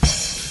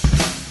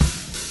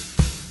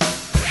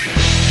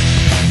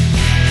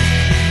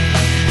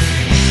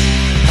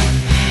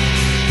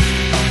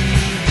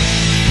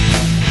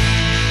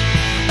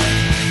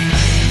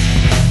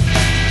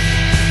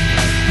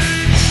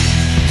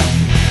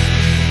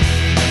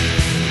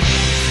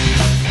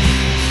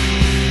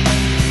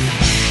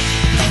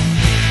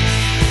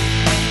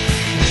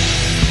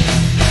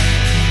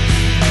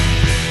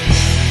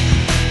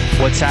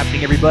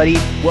happening, everybody?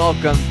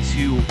 Welcome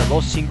to the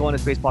Los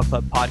Chingones Baseball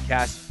Club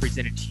podcast,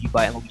 presented to you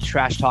by MLB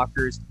Trash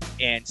Talkers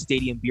and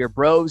Stadium Beer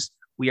Bros.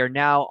 We are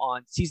now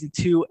on season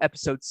 2,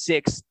 episode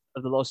 6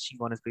 of the Los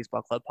Chingones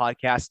Baseball Club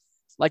podcast.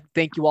 I'd like to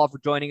thank you all for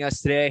joining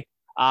us today.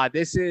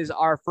 This is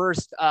our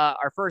first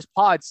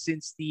pod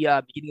since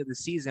the beginning of the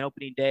season,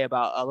 opening day,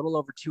 about a little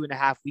over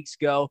 2.5 weeks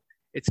ago.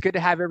 It's good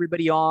to have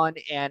everybody on,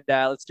 and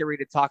let's get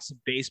ready to talk some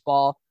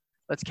baseball.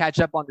 Let's catch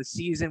up on the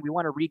season. We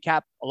want to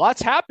recap. A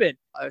lot's happened.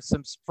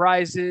 Some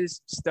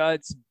surprises,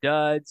 studs, some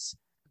duds.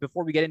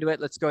 Before we get into it,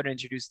 let's go ahead and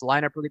introduce the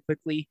lineup really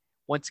quickly.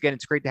 Once again,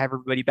 it's great to have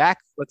everybody back.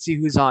 Let's see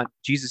who's on.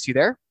 Jesus, you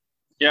there?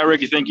 Yeah,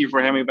 Ricky, thank you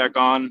for having me back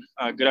on.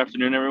 Good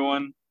afternoon,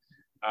 everyone.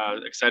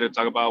 Excited to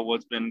talk about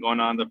what's been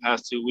going on the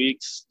past 2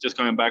 weeks. Just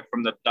coming back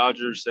from the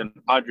Dodgers and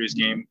Padres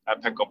game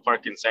at Petco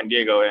Park in San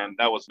Diego, and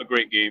that was a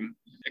great game.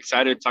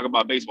 Excited to talk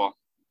about baseball.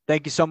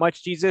 Thank you so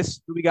much, Jesus.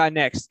 Who we got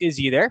next?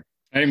 Izzy, you there?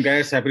 Hey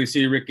guys, happy to see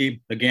you,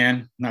 Ricky,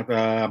 again. Not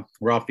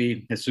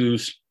Rafi,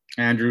 Jesus,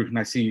 Andrew,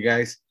 nice to see you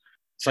guys.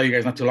 Saw you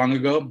guys not too long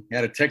ago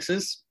out of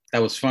Texas.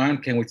 That was fun.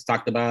 Can't wait to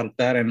talk about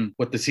that and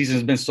what the season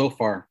has been so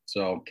far.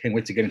 So can't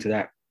wait to get into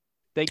that.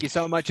 Thank you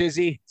so much,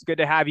 Izzy. It's good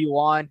to have you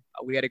on.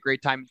 We had a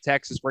great time in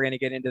Texas. We're going to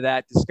get into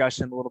that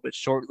discussion a little bit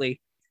shortly.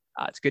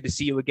 It's good to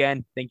see you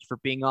again. Thank you for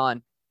being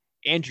on.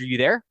 Andrew, you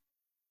there?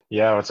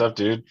 Yeah, what's up,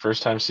 dude?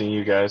 First time seeing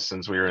you guys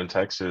since we were in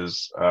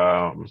Texas.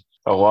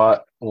 A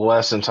lot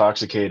less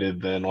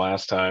intoxicated than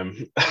last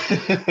time.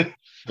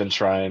 Been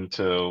trying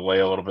to lay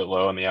a little bit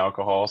low on the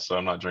alcohol, so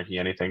I'm not drinking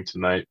anything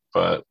tonight,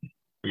 but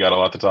we got a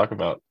lot to talk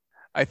about.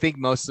 I think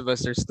most of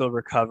us are still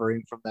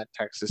recovering from that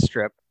Texas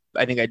trip.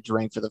 I think I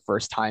drank for the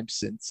first time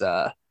since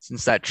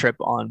that trip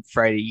on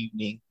Friday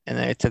evening, and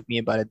then it took me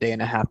about a day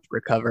and a half to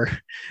recover.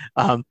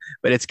 But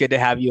it's good to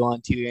have you on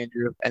too,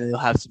 Andrew, and you'll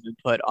have some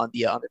input on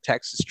the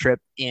Texas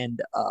trip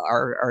and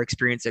our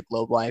experience at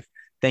Globe Life.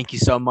 Thank you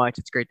so much.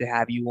 It's great to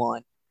have you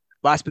on.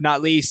 Last but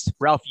not least,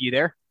 Ralph, you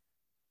there?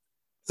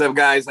 What's up,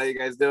 guys? How you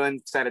guys doing?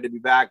 Excited to be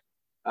back.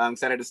 I'm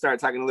excited to start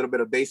talking a little bit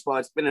of baseball.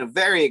 It's been a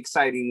very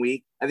exciting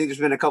week. I think there's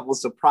been a couple of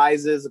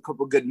surprises, a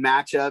couple of good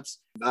matchups,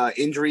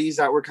 injuries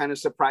that were kind of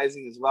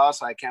surprising as well.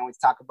 So I can't wait to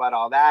talk about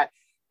all that.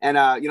 And,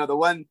 the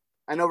one,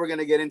 I know we're going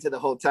to get into the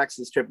whole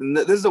Texas trip. And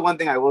this is the one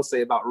thing I will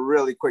say about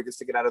really quick, just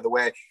to get out of the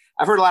way.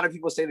 I've heard a lot of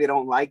people say they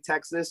don't like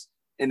Texas.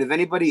 And if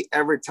anybody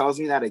ever tells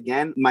me that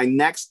again,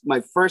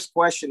 my first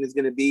question is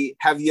going to be,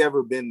 have you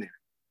ever been there?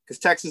 Because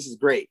Texas is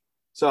great.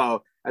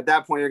 So at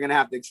that point, you're going to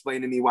have to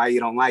explain to me why you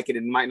don't like it.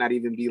 It might not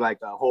even be like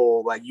a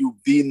whole, like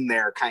you've been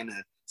there kind of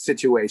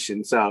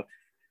situation. So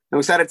I'm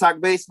excited to talk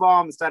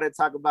baseball. I'm excited to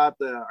talk about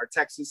our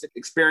Texas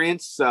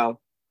experience. So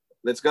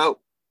let's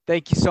go.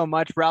 Thank you so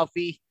much,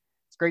 Ralphie.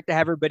 It's great to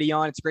have everybody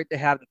on. It's great to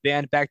have the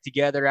band back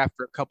together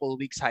after a couple of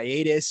weeks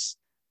hiatus,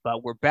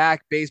 but we're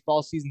back.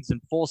 Baseball season's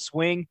in full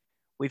swing.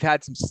 We've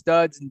had some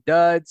studs and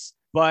duds,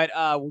 but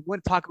what we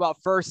want to talk about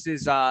first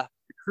is the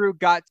crew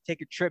got to take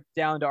a trip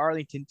down to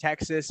Arlington,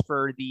 Texas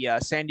for the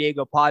San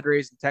Diego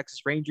Padres and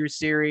Texas-Rangers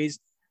series.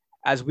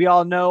 As we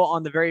all know,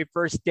 on the very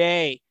first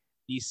day,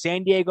 the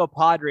San Diego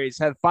Padres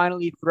have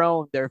finally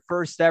thrown their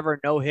first ever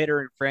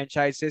no-hitter in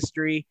franchise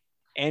history.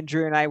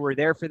 Andrew and I were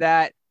there for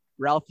that.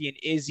 Ralphie and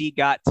Izzy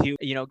got to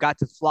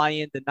fly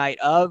in the night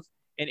of.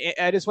 And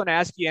I just want to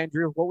ask you,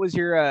 Andrew, what was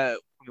your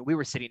we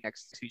were sitting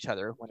next to each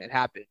other when it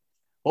happened.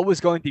 What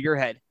was going through your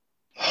head?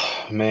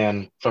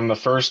 Man, from the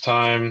first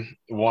time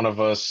one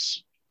of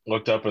us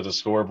looked up at the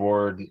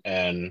scoreboard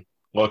and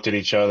looked at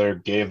each other,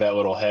 gave that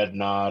little head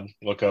nod,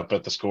 look up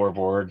at the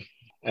scoreboard.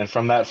 And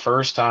from that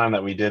first time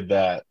that we did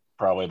that,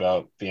 probably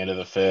about the end of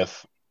the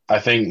fifth, I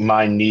think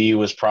my knee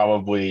was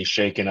probably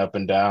shaking up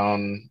and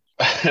down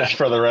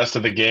for the rest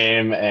of the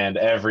game. And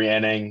every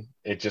inning,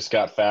 it just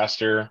got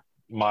faster.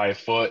 My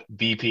foot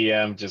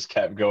BPM just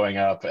kept going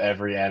up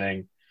every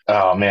inning.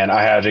 Oh, man,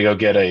 I had to go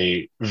get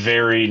a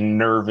very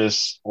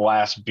nervous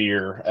last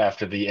beer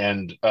after the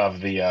end of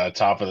the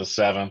top of the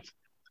seventh.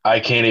 I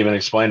can't even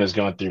explain what's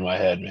going through my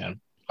head, man.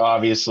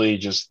 Obviously,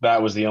 just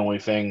that was the only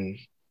thing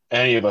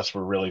any of us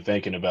were really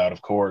thinking about,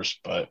 of course.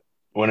 But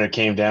when it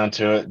came down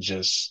to it,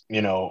 just,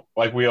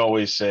 like we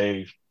always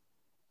say,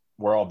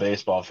 we're all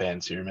baseball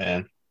fans here,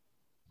 man.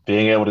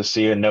 Being able to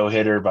see a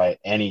no-hitter by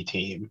any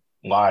team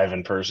live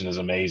in person is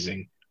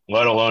amazing,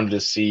 let alone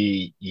to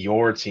see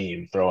your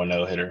team throw a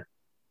no-hitter.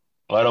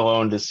 Let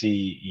alone to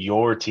see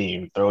your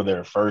team throw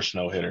their first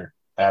no-hitter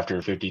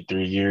after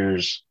 53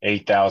 years,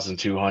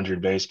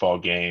 8,200 baseball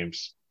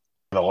games.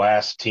 The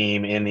last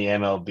team in the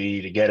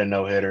MLB to get a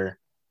no-hitter.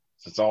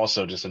 It's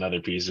also just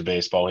another piece of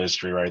baseball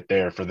history right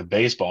there for the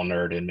baseball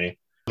nerd in me.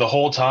 The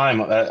whole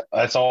time,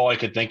 that's all I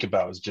could think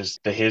about was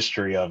just the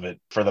history of it.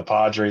 For the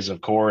Padres,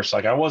 of course,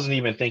 I wasn't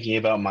even thinking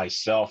about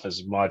myself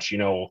as much,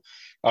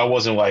 I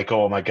wasn't like,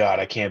 oh my God,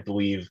 I can't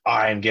believe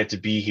I get to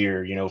be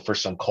here, for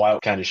some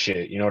clout kind of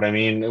shit. You know what I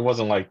mean? It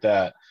wasn't like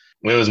that.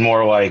 It was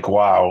more like,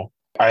 wow.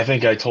 I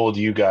think I told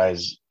you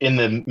guys in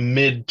the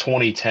mid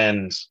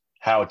 2010s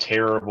how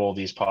terrible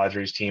these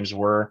Padres teams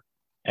were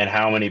and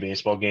how many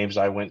baseball games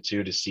I went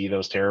to see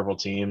those terrible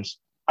teams.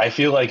 I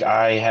feel like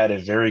I had a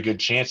very good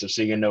chance of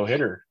seeing a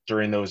no-hitter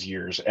during those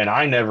years. And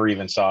I never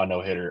even saw a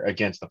no-hitter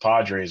against the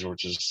Padres,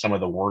 which is some of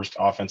the worst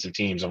offensive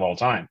teams of all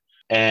time.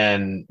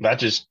 And that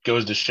just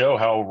goes to show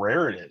how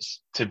rare it is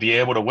to be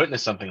able to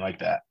witness something like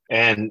that.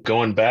 And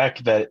going back,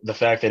 that the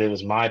fact that it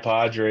was my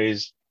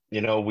Padres,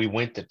 we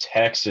went to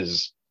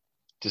Texas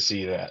to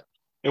see that.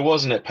 It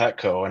wasn't at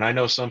Petco. And I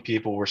know some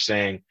people were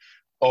saying,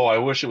 oh, I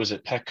wish it was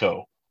at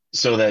Petco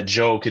so that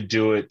Joe could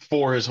do it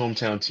for his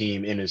hometown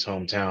team in his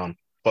hometown.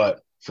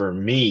 But for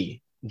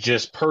me,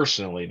 just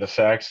personally, the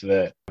fact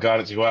that I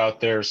got to go out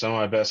there, some of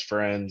my best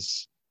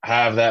friends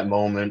have that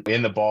moment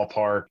in the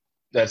ballpark,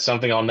 that's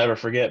something I'll never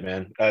forget,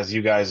 man. As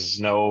you guys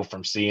know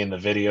from seeing the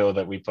video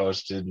that we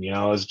posted,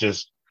 it's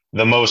just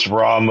the most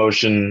raw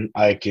emotion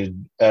I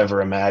could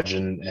ever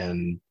imagine.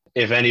 And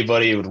if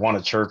anybody would want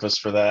to chirp us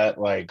for that,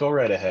 like, go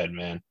right ahead,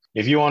 man.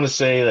 If you want to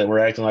say that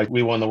we're acting like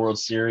we won the World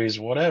Series,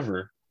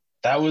 whatever.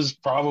 That was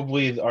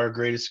probably our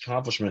greatest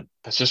accomplishment.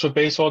 That's just what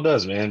baseball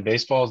does, man.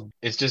 Baseball,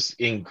 it's just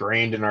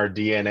ingrained in our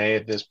DNA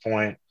at this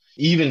point.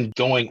 Even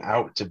going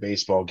out to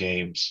baseball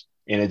games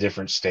in a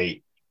different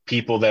state,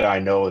 people that I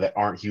know that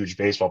aren't huge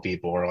baseball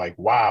people are like,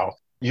 wow,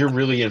 you're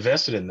really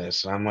invested in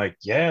this. And I'm like,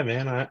 yeah,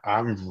 man,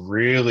 I'm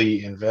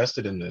really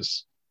invested in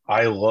this.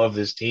 I love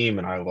this team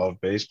and I love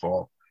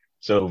baseball.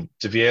 So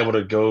to be able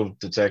to go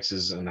to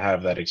Texas and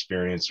have that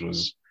experience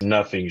was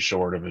nothing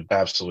short of an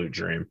absolute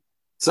dream.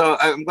 So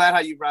I'm glad how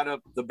you brought up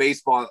the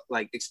baseball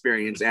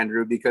experience,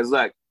 Andrew, because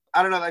look,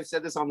 I don't know if I've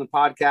said this on the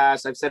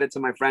podcast. I've said it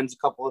to my friends a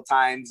couple of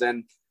times,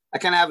 and I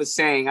kind of have a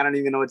saying. I don't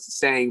even know what it's a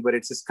saying, but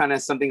it's just kind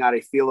of something how I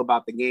feel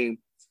about the game.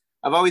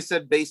 I've always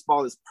said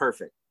baseball is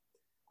perfect.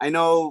 I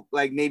know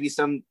maybe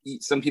some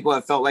people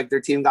have felt like their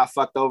team got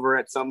fucked over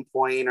at some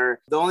point,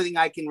 or the only thing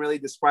I can really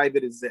describe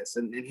it is this.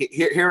 And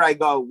here I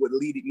go with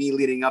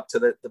leading up to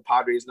the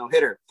Padres no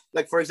hitter.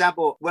 Like, for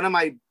example, one of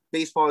my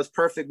baseball is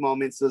perfect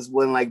moments is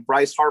when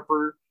Bryce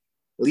Harper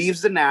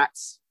leaves the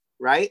Nats,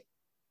 right?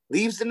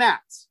 Leaves the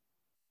Nats.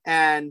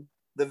 And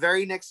the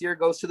very next year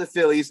goes to the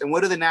Phillies. And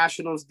what do the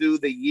Nationals do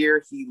the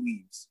year he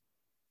leaves?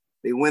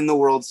 They win the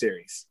World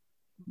Series.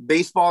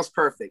 Baseball is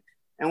perfect.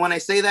 And when I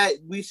say that,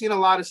 we've seen a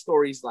lot of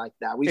stories like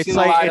that.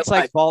 It's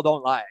like ball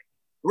don't lie.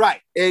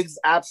 Right.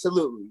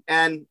 Absolutely.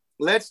 And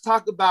let's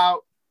talk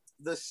about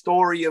the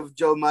story of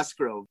Joe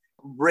Musgrove.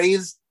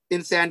 Raised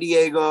in San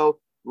Diego,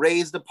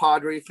 raised a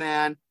Padre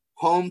fan,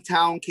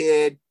 hometown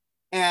kid,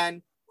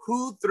 and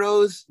who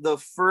throws the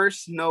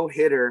first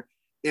no-hitter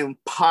in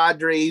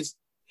Padres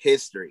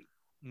history?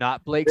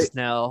 Not Blake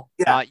Snell,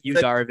 not Yu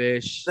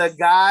Darvish. The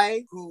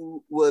guy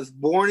who was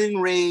born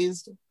and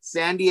raised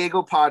San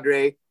Diego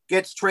Padre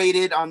gets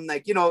traded on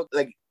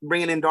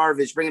bringing in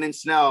Darvish, bringing in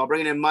Snell,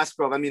 bringing in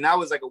Musgrove. I mean, that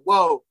was like a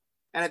whoa.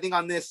 And I think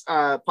on this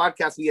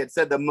podcast, we had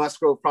said that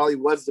Musgrove probably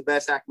was the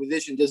best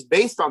acquisition just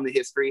based on the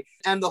history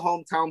and the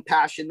hometown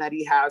passion that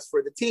he has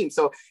for the team.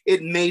 So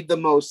it made the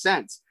most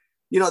sense.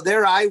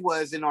 There I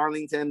was in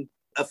Arlington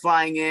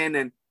flying in,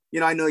 and,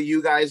 I know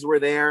you guys were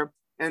there.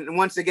 And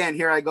once again,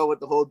 here I go with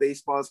the whole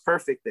baseball is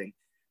perfect thing.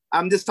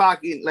 I'm just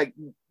talking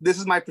this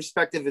is my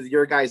perspective as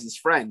your guys'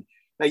 friend.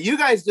 You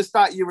guys just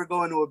thought you were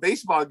going to a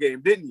baseball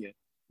game, didn't you?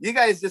 You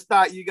guys just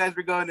thought you guys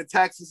were going to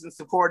Texas and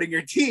supporting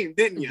your team,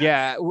 didn't you?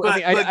 Yeah.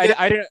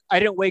 I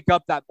didn't wake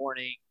up that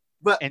morning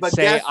and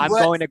say, I'm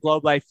going to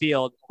Globe Life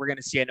Field. We're going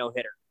to see a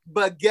no-hitter.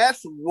 But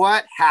guess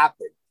what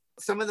happened?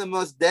 Some of the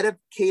most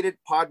dedicated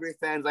Padre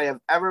fans I have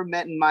ever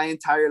met in my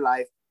entire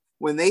life,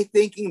 when they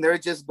thinking they're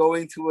just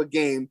going to a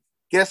game,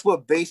 guess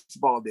what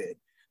baseball did?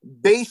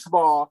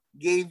 Baseball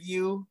gave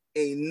you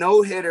a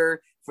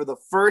no-hitter for the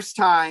first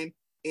time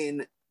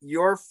in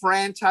your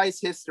franchise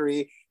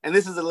history. And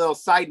this is a little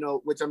side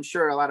note, which I'm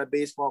sure a lot of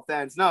baseball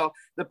fans know.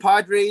 The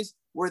Padres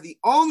were the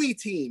only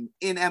team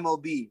in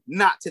MLB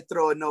not to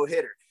throw a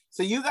no-hitter.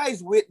 So you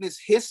guys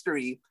witnessed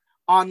history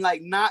on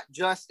not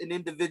just an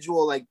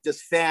individual,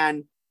 just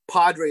fan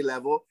Padre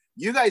level.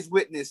 You guys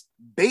witnessed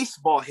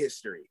baseball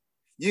history.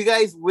 You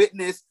guys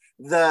witnessed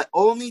the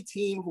only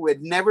team who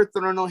had never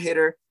thrown a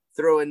no-hitter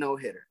throw a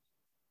no-hitter.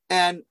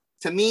 And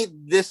to me,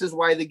 this is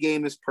why the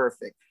game is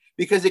perfect,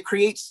 because it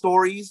creates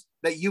stories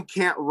that you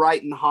can't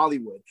write in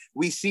Hollywood.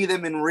 We see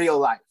them in real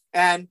life.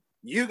 And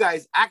you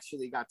guys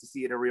actually got to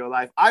see it in real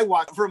life. I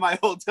walked from my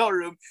hotel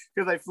room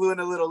because I flew in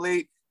a little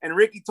late. And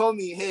Ricky told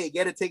me, hey,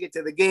 get a ticket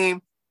to the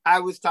game. I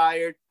was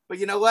tired. But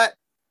you know what?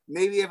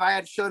 Maybe if I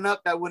had shown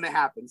up, that wouldn't have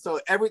happened. So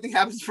everything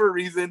happens for a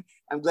reason.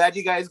 I'm glad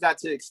you guys got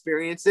to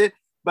experience it.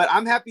 But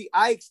I'm happy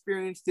I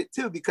experienced it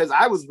too, because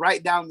I was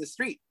right down the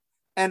street.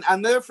 And I'll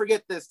never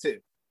forget this too.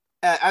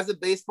 As a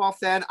baseball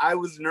fan, I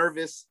was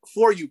nervous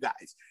for you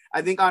guys.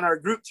 I think on our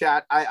group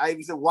chat, I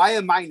said, why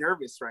am I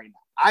nervous right now?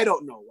 I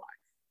don't know why.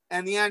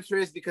 And the answer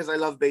is because I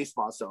love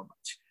baseball so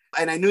much.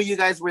 And I knew you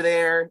guys were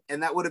there,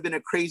 and that would have been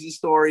a crazy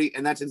story.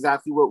 And that's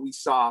exactly what we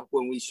saw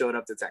when we showed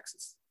up to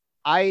Texas.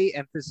 I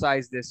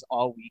emphasize this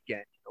all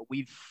weekend.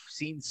 We've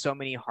seen so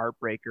many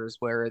heartbreakers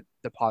where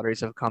the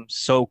Padres have come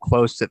so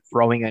close to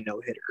throwing a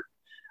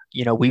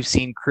no-hitter. We've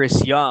seen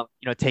Chris Young,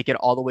 take it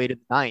all the way to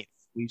the ninth.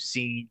 We've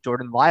seen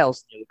Jordan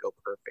Lyles nearly go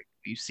perfect.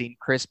 We've seen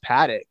Chris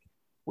Paddock.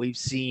 We've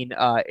seen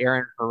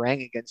Aaron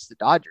Harang against the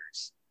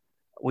Dodgers.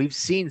 We've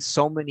seen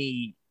so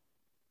many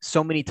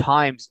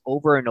times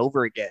over and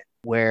over again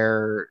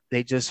where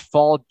they just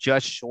fall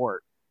just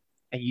short.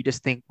 And you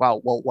just think,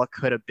 wow, well, what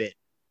could have been,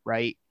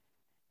 right?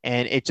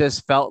 And it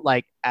just felt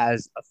like,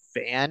 as a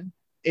fan,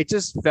 it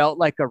just felt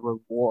like a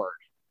reward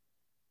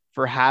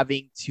for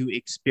having to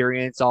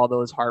experience all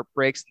those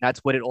heartbreaks. And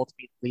that's what it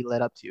ultimately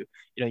led up to. You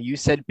know, you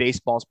said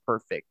baseball's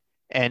perfect.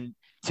 And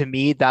to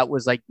me, that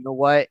was like, you know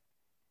what?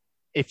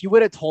 If you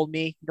would have told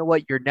me, you know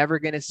what, you're never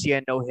going to see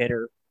a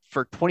no-hitter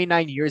for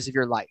 29 years of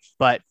your life,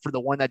 but for the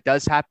one that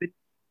does happen,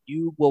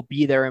 you will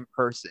be there in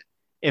person.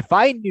 If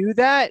I knew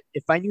that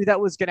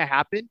was going to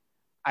happen,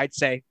 I'd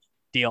say,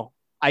 deal.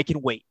 I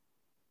can wait.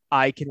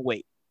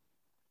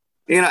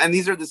 You know, and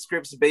these are the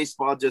scripts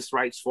baseball just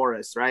writes for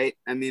us, right?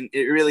 I mean,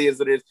 it really is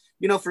what it is.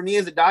 You know, for me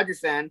as a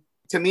Dodgers fan,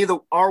 to me,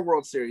 our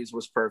World Series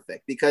was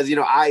perfect because, you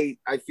know, I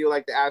feel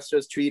like the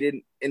Astros cheated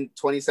in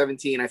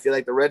 2017. I feel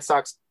like the Red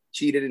Sox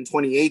cheated in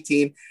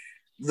 2018.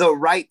 The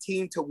right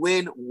team to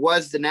win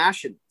was the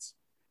Nationals.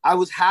 I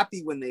was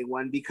happy when they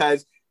won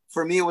because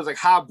for me, it was like,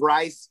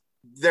 Bryce,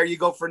 there you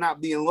go for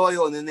not being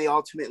loyal. And then they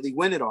ultimately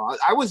win it all.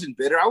 I wasn't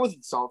bitter. I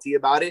wasn't salty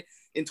about it.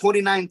 In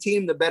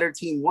 2019, the better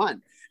team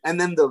won. And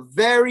then the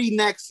very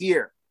next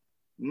year,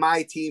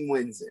 my team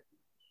wins it,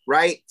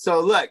 right? So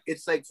look,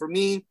 it's like for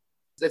me,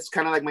 that's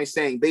kind of like my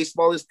saying,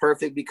 baseball is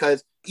perfect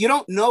because you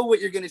don't know what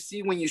you're going to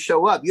see when you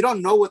show up. You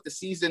don't know what the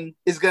season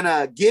is going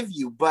to give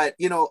you. But,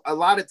 you know, a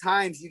lot of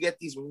times you get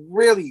these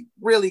really,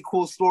 really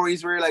cool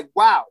stories where you're like,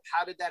 wow,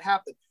 how did that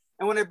happen?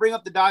 And when I bring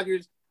up the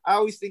Dodgers, I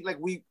always think like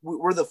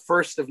we're the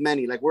first of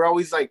many. Like we're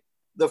always like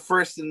the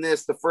first in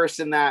this, the first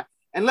in that.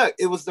 And look,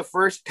 it was the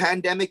first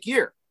pandemic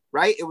year,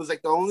 right? It was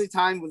like the only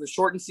time it was a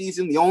shortened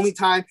season, the only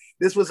time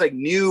this was like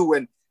new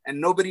and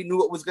nobody knew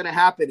what was going to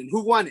happen. And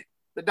who won it?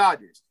 The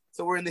Dodgers.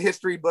 So we're in the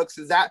history books.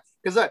 Is that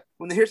because look,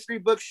 when the history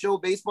books show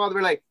baseball,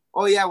 they're like,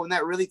 oh yeah, when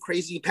that really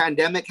crazy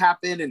pandemic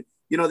happened and,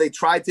 you know, they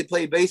tried to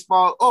play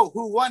baseball. Oh,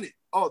 who won it?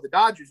 Oh, the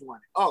Dodgers won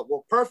it. Oh,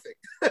 well, perfect.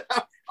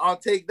 I'll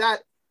take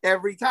that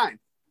every time.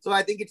 So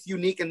I think it's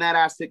unique in that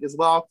aspect as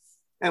well.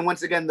 And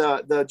once again,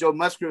 the Joe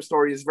Musgrove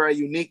story is very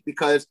unique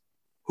because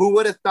who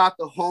would have thought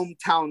the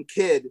hometown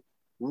kid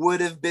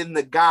would have been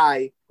the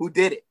guy who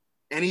did it?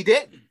 And he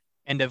did.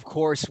 And of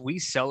course, we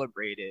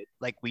celebrated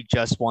like we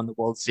just won the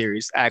World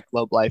Series at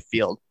Globe Life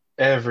Field.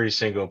 Every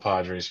single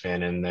Padres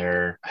fan in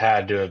there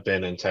had to have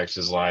been in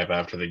Texas Live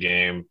after the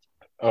game.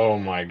 Oh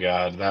my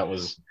God, that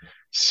was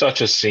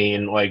such a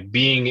scene. Like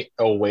being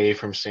away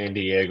from San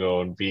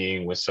Diego and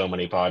being with so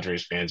many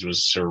Padres fans was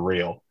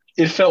surreal.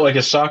 It felt like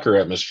a soccer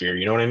atmosphere.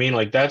 You know what I mean?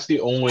 Like that's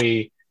the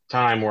only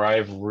time where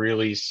I've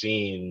really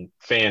seen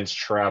fans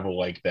travel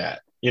like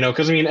that. You know,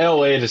 because I mean,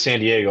 LA to San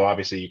Diego,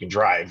 obviously you can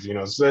drive, you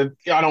know, so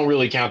I don't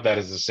really count that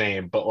as the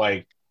same, but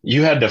like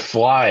you had to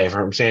fly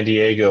from San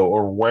Diego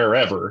or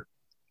wherever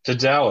to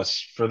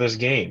Dallas for this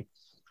game.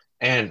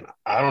 And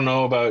I don't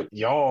know about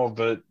y'all,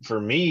 but for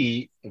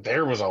me,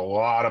 there was a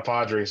lot of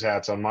Padres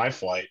hats on my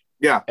flight.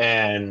 Yeah.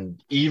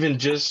 And even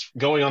just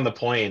going on the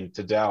plane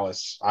to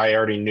Dallas, I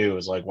already knew it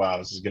was like, wow,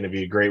 this is going to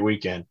be a great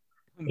weekend.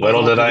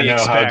 Little did I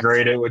know how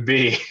great it would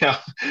be.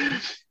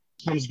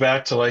 Comes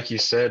back to, like you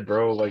said,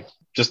 bro, like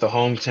just the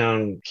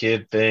hometown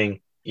kid thing.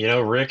 You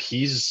know, Rick,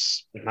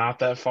 he's not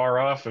that far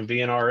off from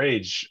being our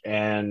age.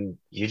 And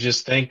you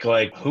just think,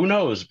 like, who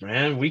knows,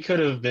 man? We could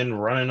have been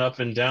running up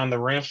and down the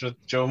ramps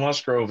with Joe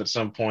Musgrove at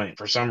some point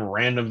for some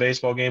random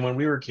baseball game when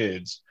we were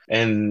kids.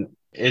 And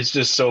it's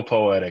just so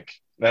poetic.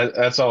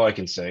 That's all I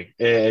can say.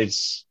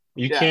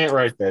 You can't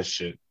write that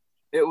shit.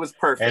 It was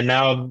perfect. And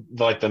now,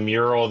 like, the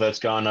mural that's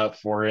gone up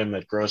for him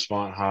at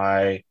Grossmont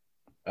High,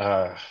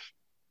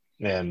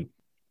 man,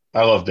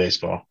 I love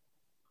baseball.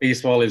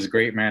 Baseball is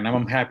great, man.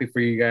 I'm happy for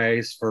you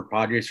guys, for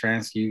Padres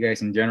fans, you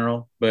guys in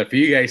general. But for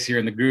you guys here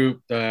in the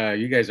group,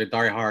 you guys are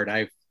diehard.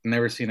 I've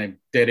never seen a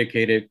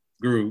dedicated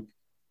group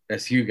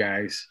that's you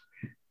guys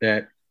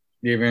that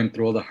even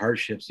through all the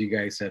hardships, you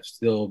guys have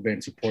still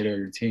been supportive of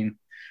your team.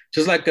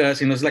 Just like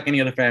us, you know, it's like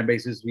any other fan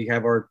bases. We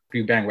have our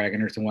few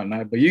bandwagoners and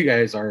whatnot, but you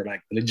guys are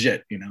like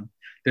legit, you know.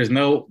 There's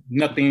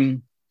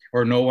nothing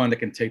or no one that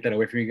can take that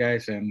away from you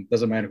guys, and it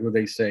doesn't matter who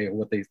they say or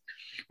where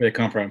they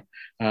come from.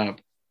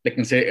 They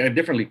can say it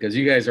differently because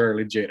you guys are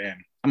legit, and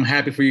I'm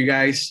happy for you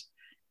guys.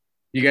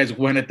 You guys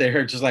went out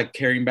there just like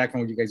carrying back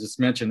on what you guys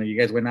just mentioned. That you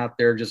guys went out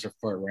there just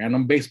for a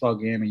random baseball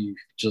game, and you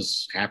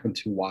just happened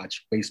to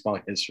watch baseball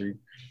history,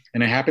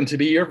 and it happened to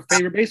be your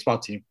favorite baseball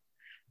team.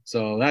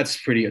 So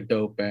that's pretty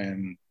dope,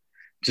 and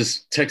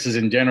just Texas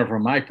in general,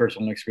 from my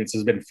personal experience,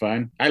 has been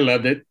fun. I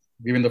loved it,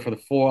 even though for the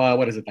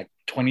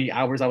 20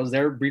 hours I was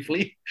there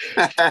briefly.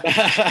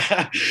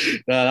 That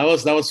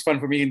was fun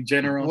for me in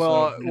general.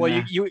 Well, so,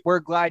 well, we're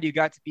glad you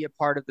got to be a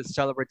part of the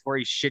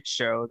celebratory shit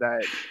show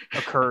that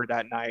occurred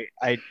that night.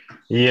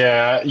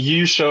 Yeah,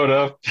 you showed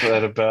up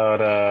at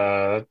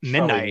about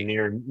Midnight.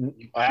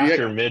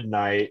 after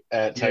midnight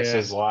at Yeah.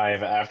 Texas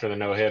Live after the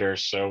no hitter.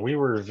 So we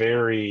were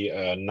very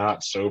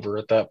not sober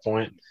at that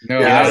point. No,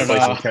 We not had to at play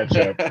some all. catch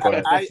up.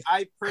 But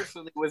I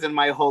personally was in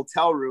my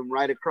hotel room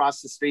right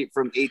across the street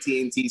from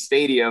AT&T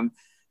Stadium,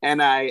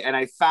 and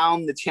I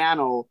found the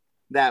channel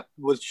that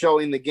was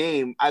showing the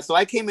game. So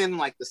I came in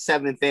like the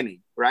 7th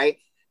inning, right?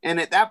 And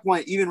at that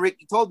point, even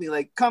Ricky told me,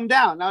 like, come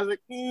down. And I was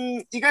like,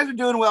 you guys are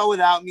doing well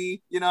without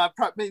me. You know,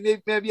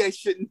 maybe I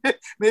shouldn't.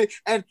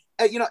 And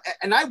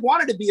I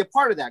wanted to be a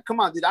part of that. Come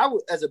on, dude.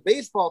 As a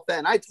baseball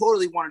fan, I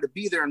totally wanted to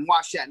be there and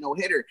watch that no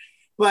hitter.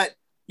 But,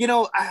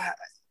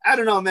 I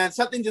don't know, man.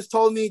 Something just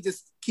told me,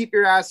 just keep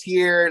your ass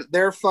here.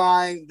 They're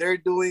fine. They're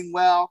doing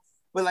well.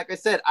 But like I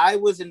said, I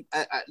wasn't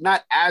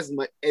not as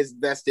much as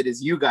vested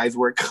as you guys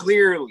were,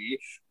 clearly.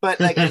 But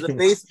like as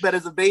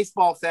a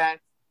baseball fan,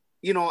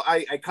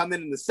 I come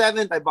in the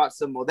 7th. I bought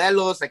some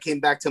Modelos. I came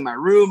back to my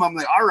room. I'm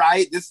like, all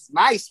right, this is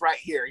nice right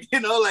here.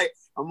 Like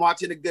I'm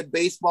watching a good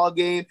baseball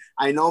game.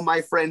 I know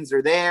my friends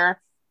are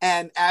there.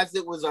 And as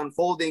it was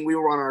unfolding, we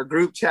were on our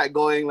group chat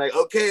going like,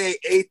 okay,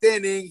 8th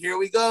inning, here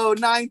we go,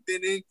 9th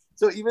inning.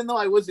 So even though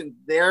I wasn't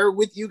there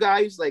with you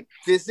guys, like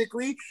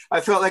physically,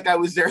 I felt like I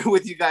was there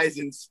with you guys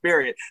in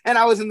spirit. And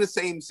I was in the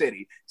same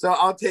city. So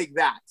I'll take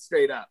that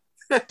straight up.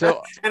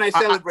 So and I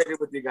celebrated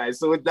with you guys.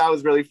 So that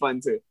was really fun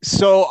too.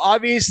 So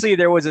obviously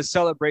there was a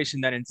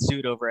celebration that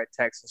ensued over at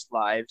Texas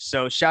Live.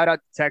 So shout out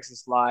to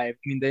Texas Live.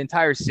 I mean, the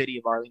entire city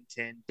of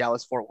Arlington,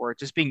 Dallas, Fort Worth,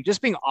 just being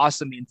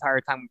awesome the entire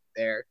time we were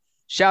there.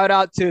 Shout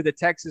out to the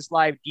Texas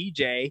Live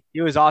DJ.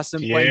 He was awesome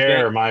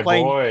Pierre,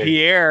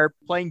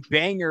 playing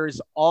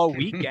bangers all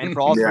weekend for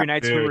all 3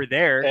 nights we were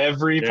there.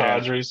 Every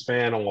Padres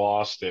fan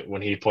lost it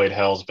when he played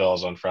Hell's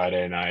Bells on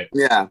Friday night.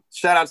 Yeah.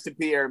 Shout outs to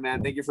Pierre,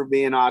 man. Thank you for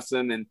being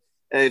awesome. And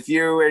if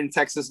you were in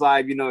Texas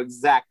Live, you know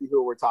exactly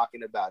who we're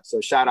talking about. So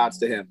shout outs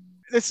to him.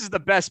 This is the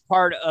best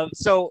part of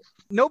so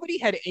nobody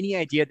had any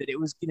idea that it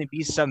was going to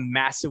be some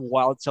massive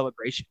wild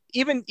celebration.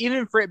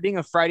 Even for it being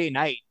a Friday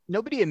night,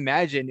 nobody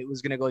imagined it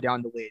was going to go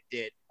down the way it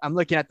did. I'm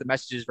looking at the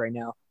messages right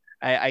now.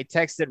 I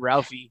texted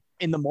Ralphie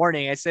in the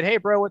morning. I said, hey,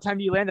 bro, what time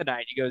do you land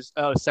tonight? He goes,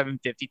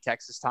 7:50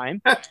 Texas time.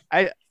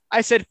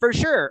 I said, for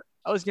sure.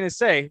 I was going to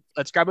say,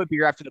 let's grab a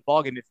beer after the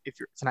ballgame if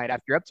you're tonight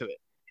after you're up to it.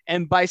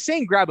 And by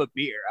saying grab a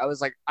beer, I was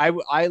like,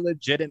 I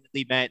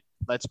legitimately meant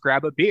let's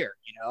grab a beer.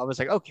 I was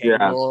like, okay,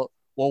 we'll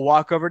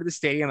walk over to the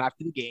stadium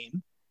after the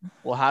game.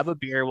 We'll have a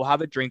beer. We'll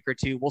have a drink or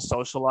two. We'll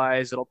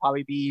socialize. It'll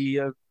probably be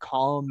a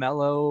calm,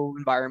 mellow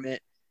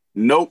environment.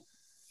 Nope.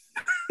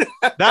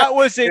 That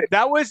was it.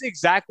 That was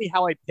exactly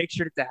how I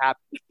pictured it to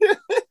happen.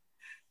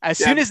 As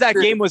soon as that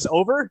game was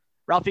over,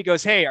 Ralphie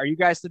goes, hey, are you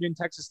guys still doing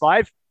Texas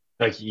Live?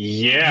 Like,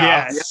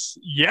 yeah. Yes.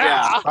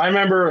 Yeah. I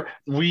remember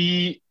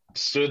we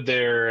stood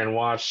there and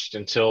watched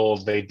until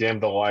they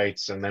dimmed the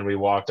lights, and then we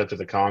walked up to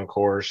the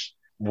concourse.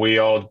 We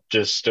all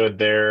just stood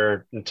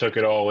there and took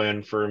it all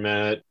in for a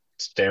minute,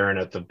 staring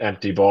at the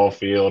empty ball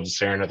field,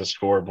 staring at the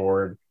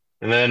scoreboard,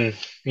 and then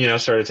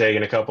started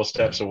taking a couple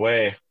steps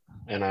away,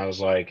 and I was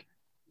like,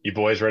 you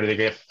boys ready to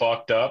get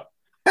fucked up?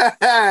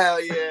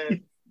 Hell yeah.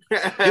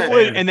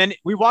 And then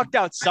we walked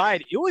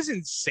outside. It was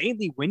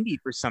insanely windy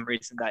for some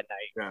reason that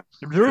night.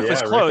 The roof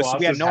was closed, so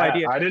we had no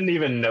idea. I didn't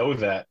even know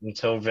that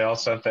until Val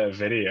sent that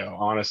video.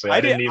 Honestly, I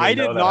did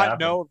not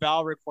know know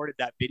Val recorded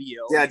that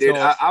video. Yeah, dude.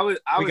 I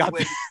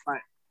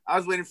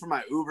was waiting for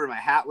my Uber. My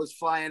hat was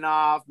flying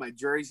off. My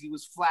jersey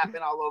was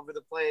flapping all over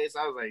the place.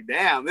 I was like,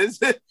 damn,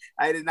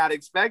 I did not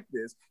expect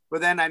this.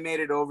 But then I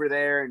made it over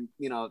there, and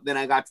then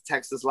I got to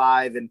Texas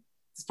Live, and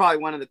it's probably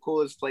one of the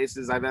coolest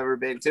places I've ever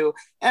been to.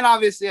 And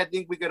obviously, I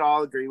think we could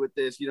all agree with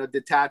this,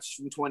 detached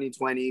from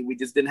 2020. We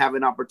just didn't have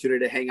an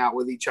opportunity to hang out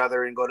with each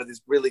other and go to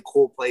these really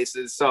cool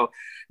places. So,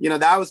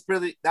 that was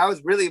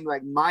really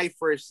like my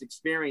first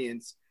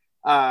experience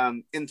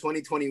in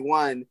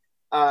 2021,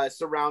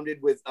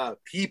 surrounded with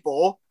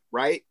people,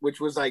 right? Which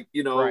was like,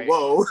 right.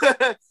 Whoa.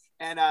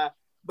 And,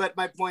 but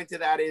my point to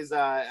that is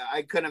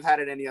I couldn't have had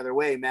it any other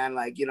way, man.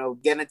 Like,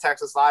 getting to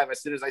Texas Live,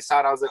 as soon as I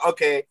saw it, I was like,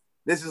 okay,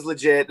 this is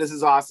legit. This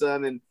is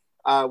awesome. And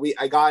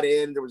I got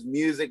in, there was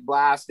music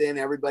blasting.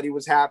 Everybody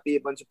was happy.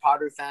 A bunch of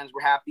Padre fans were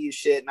happy as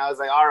shit. And I was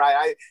like, all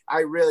right, I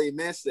really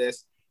miss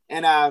this.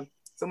 And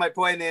so my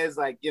point is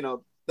like,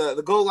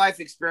 the Gold Life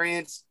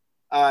experience,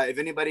 if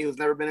anybody who's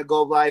never been to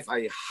Gold Life,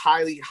 I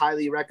highly,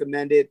 highly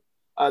recommend it.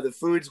 The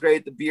food's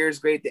great. The beer's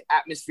great. The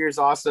atmosphere is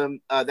awesome.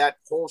 That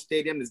whole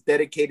stadium is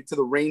dedicated to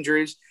the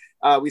Rangers.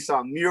 We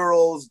saw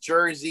murals,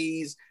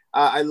 jerseys.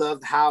 I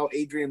loved how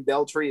Adrian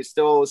Beltre is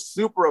still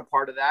super a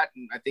part of that.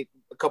 And I think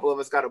a couple of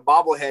us got a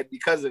bobblehead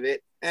because of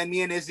it. And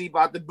me and Izzy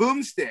bought the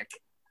boomstick.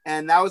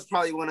 And that was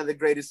probably one of the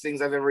greatest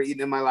things I've ever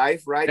eaten in my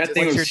life, right? That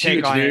thing was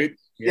huge, dude.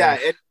 Yeah,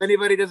 if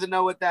anybody doesn't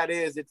know what that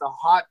is, it's a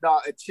hot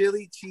dog, a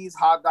chili cheese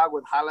hot dog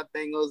with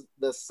jalapenos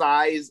the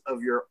size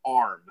of your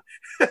arm.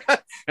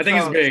 I think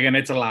it's big and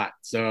it's a lot.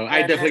 So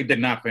I definitely did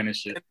not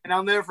finish it. And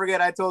I'll never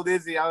forget, I told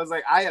Izzy, I was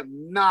like, I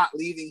am not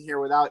leaving here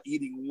without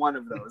eating one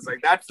of those. Like,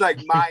 that's like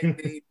my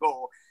main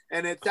goal.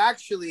 And it's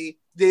actually,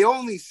 they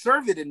only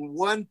serve it in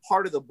one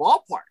part of the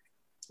ballpark,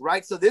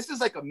 right? So this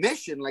is like a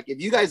mission. Like, if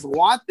you guys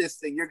want this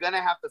thing, you're going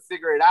to have to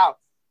figure it out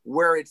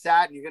where it's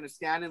at. And you're going to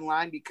stand in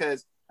line,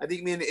 because I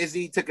think me and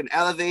Izzy took an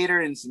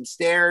elevator and some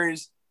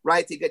stairs,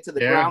 right, to get to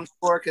the ground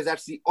floor, because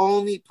that's the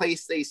only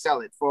place they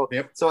sell it for.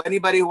 So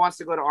anybody who wants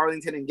to go to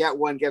Arlington and get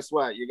one, guess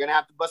what? You're going to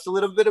have to bust a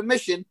little bit of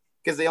mission,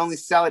 because they only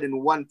sell it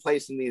in one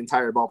place in the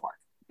entire ballpark.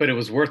 But it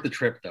was worth the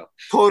trip, though.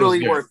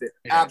 Totally worth it.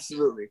 Yeah.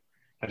 Absolutely.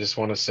 I just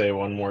want to say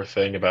one more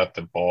thing about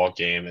the ball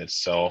game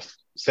itself.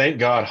 Thank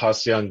God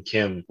Ha-Seong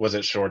Kim was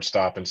at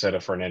shortstop instead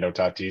of Fernando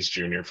Tatis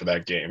Jr. for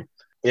that game.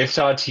 If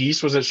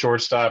Tatis was at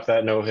shortstop,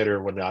 that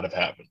no-hitter would not have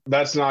happened.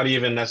 That's not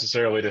even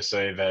necessarily to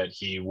say that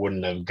he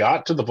wouldn't have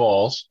got to the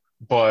balls,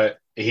 but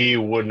he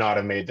would not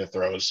have made the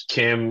throws.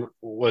 Kim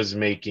was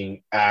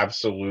making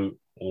absolute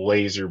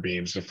laser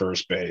beams to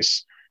first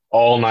base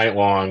all night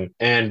long,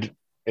 and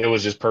it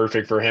was just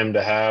perfect for him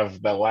to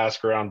have that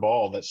last ground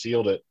ball that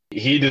sealed it.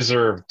 He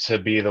deserved to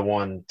be the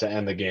one to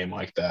end the game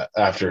like that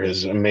after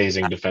his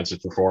amazing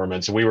defensive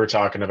performance. We were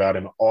talking about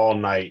him all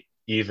night,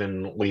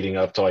 even leading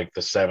up to like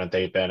the 7th,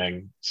 8th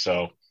inning.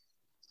 So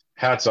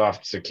hats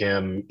off to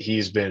Kim.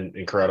 He's been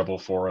incredible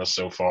for us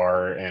so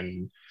far,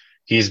 and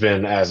he's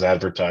been as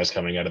advertised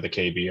coming out of the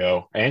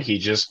KBO. And he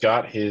just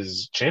got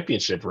his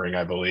championship ring,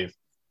 I believe.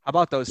 How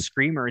about those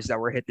screamers that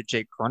were hit to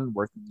Jake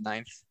Cronenworth in the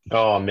 9th?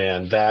 Oh,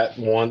 man, that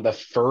one, the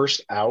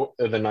first out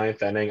of the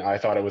 9th inning, I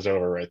thought it was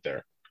over right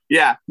there.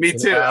 Yeah, me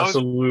too.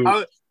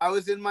 Absolutely. I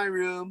was in my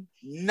room,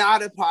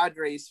 not a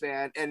Padres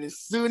fan, and as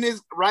soon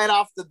as right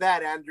off the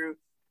bat, Andrew,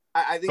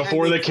 I think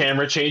before the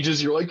camera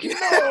changes, you're like,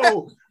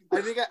 no.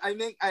 I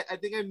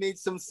think I made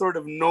some sort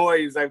of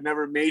noise I've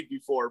never made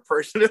before,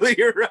 personally,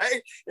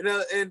 right? You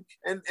know, and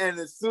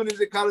as soon as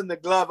it caught in the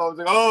glove, I was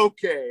like,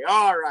 okay,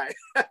 all right.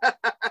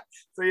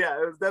 So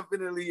yeah, it was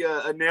definitely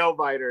a nail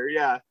biter.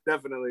 Yeah,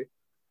 definitely.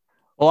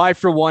 Well, I,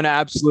 for one,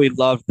 absolutely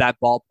loved that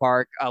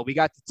ballpark. We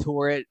got to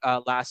tour it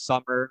last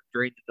summer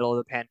during the middle of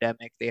the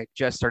pandemic. They had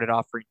just started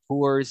offering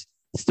tours.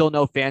 Still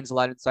no fans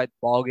allowed inside the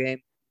ball game.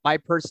 My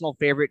personal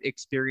favorite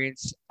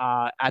experience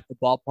at the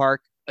ballpark,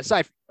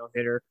 aside from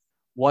no-hitter,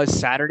 was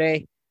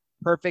Saturday.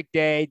 Perfect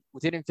day.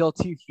 Didn't feel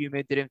too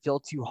humid. Didn't feel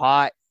too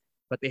hot.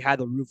 But they had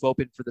the roof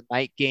open for the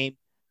night game.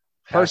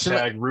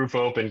 Hashtag roof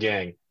open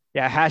gang.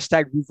 Yeah,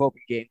 hashtag roof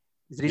open game.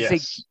 Did he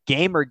say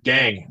game or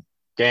gang?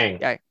 Gang.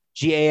 Yeah,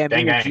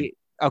 G-A-M-E. Gang.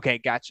 Okay,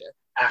 gotcha.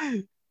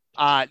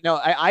 No,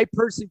 I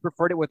personally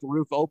preferred it with the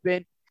roof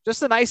open.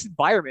 Just a nice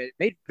environment. It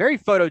made very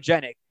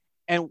photogenic.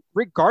 And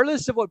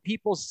regardless of what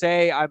people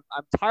say, I'm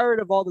tired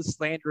of all the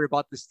slander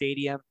about the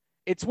stadium.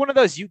 It's one of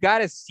those, you got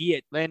to see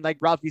it. And like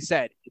Ralphie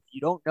said, if you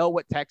don't know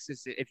what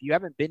Texas is, if you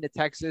haven't been to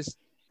Texas,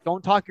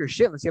 don't talk your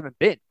shit unless you haven't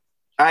been.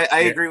 I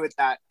agree with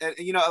that. And,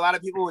 you know, a lot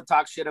of people would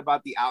talk shit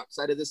about the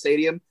outside of the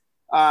stadium.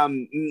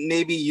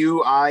 Maybe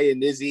you, I,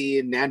 and Izzy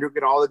and Andrew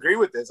could all agree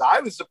with this.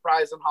 I was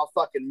surprised on how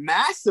fucking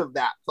massive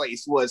that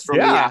place was from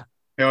the out.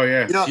 Oh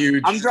yeah, you know,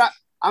 huge.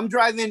 I'm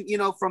driving, you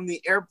know, from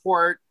the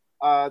airport,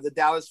 the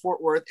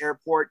Dallas-Fort Worth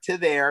airport to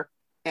there,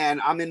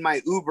 and I'm in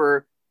my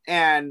Uber,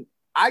 and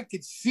I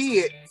could see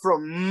it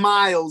from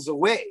miles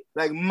away.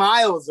 Like,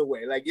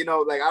 you know,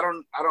 like I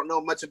don't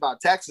know much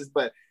about Texas,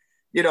 but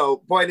you know,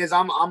 point is,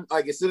 I'm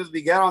like, as soon as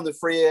we get on the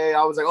freeway,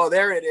 I was like, oh,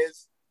 there it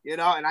is. You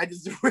know, and I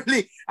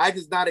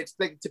just not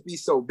expect it to be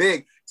so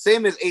big.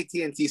 Same as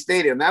AT&T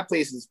Stadium. That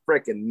place is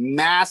freaking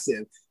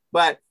massive.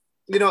 But,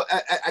 you know,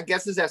 I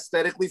guess it's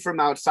aesthetically from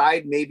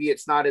outside. Maybe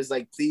it's not as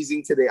like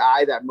pleasing to the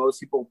eye that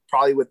most people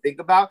probably would think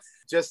about.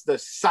 Just the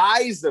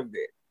size of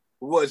it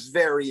was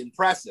very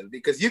impressive,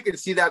 because you can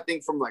see that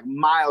thing from like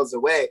miles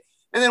away.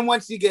 And then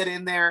once you get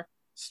in there,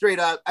 straight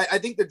up, I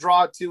think the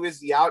draw too is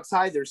the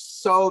outside. There's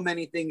so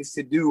many things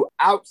to do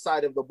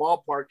outside of the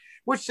ballpark,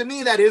 which to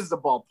me, that is the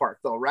ballpark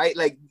though, right?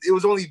 Like, it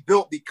was only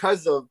built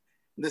because of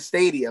the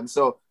stadium.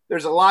 So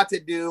there's a lot to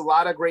do, a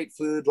lot of great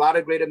food, a lot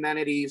of great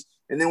amenities.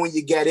 And then when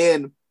you get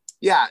in,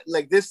 yeah,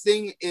 like this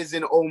thing is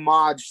an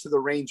homage to the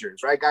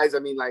Rangers, right, guys? I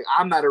mean, like,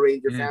 I'm not a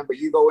Ranger fan, but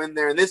you go in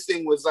there and this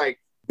thing was like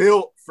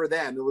built for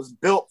them. It was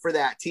built for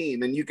that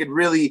team. And you could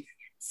really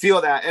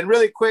feel that. And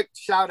really quick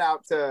shout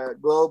out to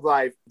Globe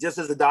Life. Just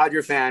as a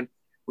Dodger fan,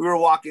 we were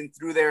walking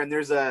through there and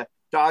there's a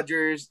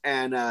Dodgers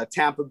and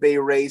Tampa Bay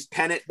Rays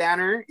pennant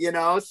banner, you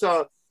know,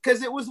 so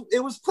because it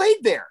was played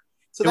there.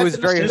 So it was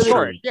very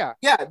historic. Yeah.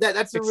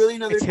 That's a really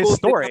another cool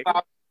historic thing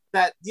about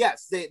that.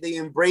 Yes, they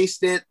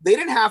embraced it. They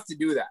didn't have to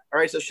do that. All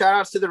right. So shout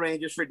outs to the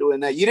Rangers for doing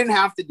that. You didn't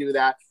have to do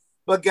that.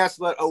 But guess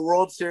what? A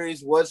World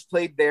Series was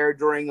played there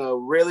during a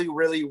really,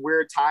 really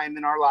weird time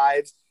in our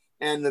lives.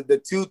 And the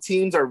two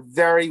teams are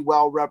very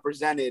well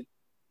represented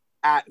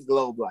at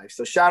Globe Life.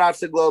 So shout outs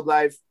to Globe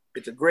Life.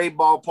 It's a great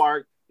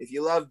ballpark. If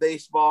you love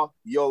baseball,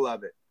 you'll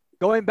love it.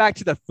 Going back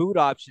to the food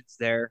options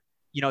there,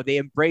 they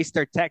embraced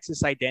their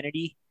Texas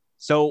identity.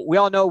 So we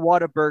all know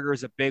Whataburger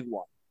is a big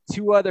one.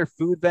 Two other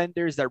food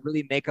vendors that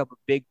really make up a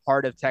big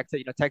part of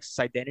Texas, Texas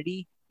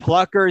identity.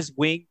 Plucker's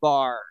Wing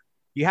Bar.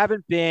 You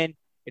haven't been,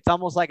 it's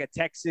almost like a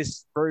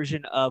Texas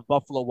version of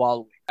Buffalo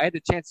Wild Wings. I had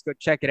the chance to go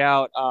check it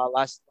out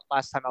last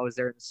time I was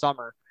there in the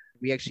summer.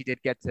 We actually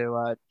did get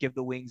to give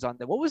the wings on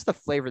what was the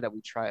flavor that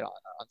we tried on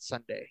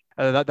Sunday?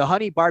 The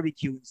honey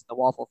barbecue wings and the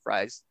waffle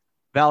fries.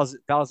 Val's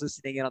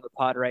listening in on the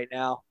pod right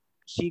now.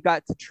 She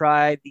got to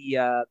try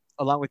the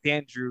along with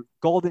Andrew,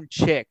 Golden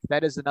Chick.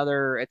 That is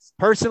another. It's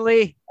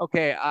personally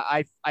okay.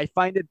 I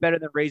find it better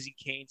than Raising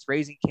Cane's.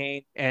 Raising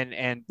Cane,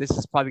 and this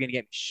is probably gonna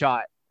get me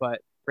shot, but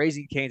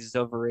Raising Cane's is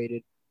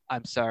overrated.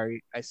 I'm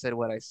sorry, I said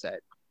what I said.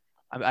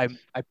 I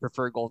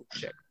prefer Golden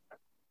Chick.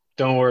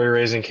 Don't worry,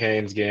 Raising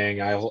Cane's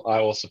gang. I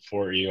will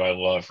support you. I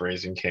love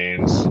Raising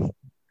Cane's.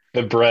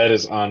 The bread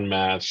is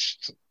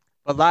unmatched.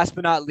 But last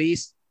but not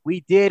least,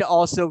 we did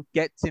also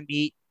get to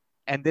meet,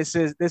 and this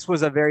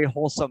was a very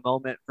wholesome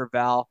moment for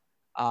Val.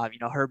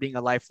 Her being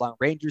a lifelong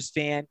Rangers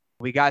fan,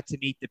 we got to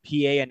meet the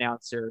PA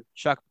announcer,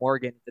 Chuck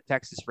Morgan, the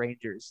Texas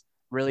Rangers.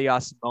 Really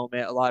awesome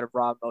moment. A lot of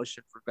raw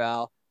emotion for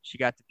Val. She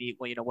got to meet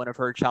one of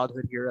her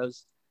childhood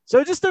heroes.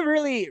 So just a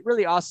really,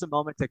 really awesome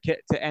moment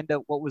to end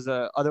up what was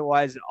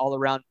otherwise an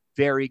all-around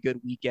very good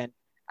weekend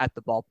at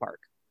the ballpark.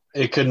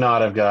 It could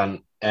not have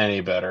gotten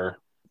any better.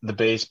 The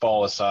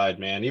baseball aside,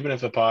 man, even if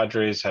the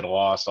Padres had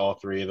lost all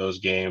three of those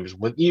games,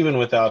 even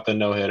without the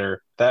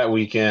no-hitter, that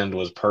weekend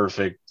was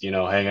perfect.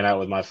 Hanging out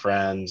with my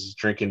friends,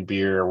 drinking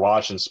beer,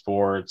 watching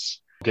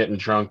sports, getting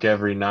drunk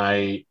every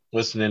night,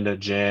 listening to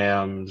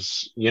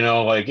jams.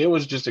 It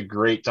was just a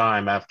great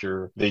time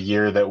after the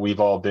year that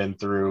we've all been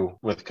through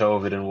with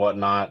COVID and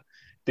whatnot.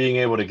 Being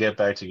able to get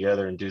back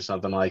together and do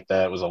something like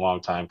that was a long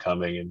time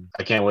coming, and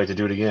I can't wait to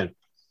do it again.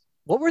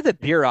 What were the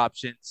beer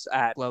options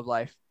at Globe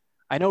Life?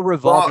 I know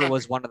Revolver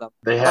was one of them.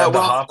 They had the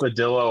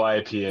Hopadillo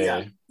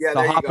IPA. Yeah,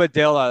 the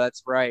Hopadillo,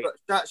 that's right.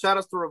 Shout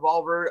outs to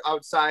Revolver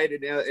outside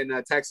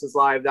in Texas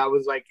Live. That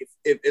was like,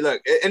 if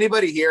look,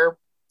 anybody here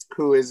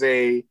who is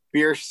a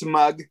beer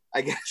smug,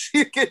 I guess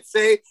you could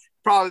say,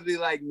 probably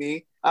like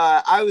me.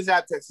 I was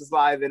at Texas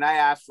Live and I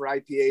asked for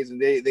IPAs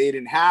and they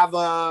didn't have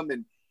them.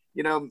 And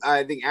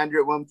I think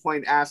Andrew at one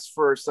point asked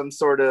for some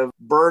sort of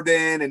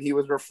bourbon and he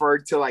was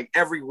referred to like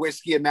every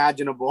whiskey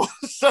imaginable.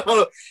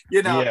 So,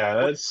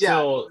 that's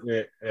still,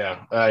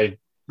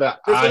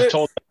 I've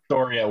told that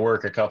story at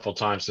work a couple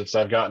times since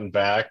I've gotten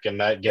back, and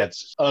that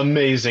gets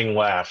amazing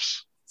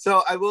laughs.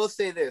 So I will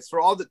say this,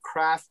 for all the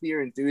craft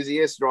beer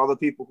enthusiasts or all the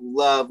people who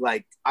love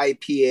like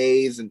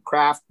IPAs and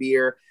craft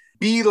beer,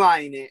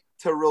 beeline it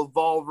to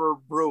Revolver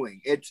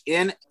Brewing. It's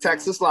in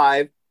Texas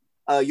Live.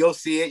 You'll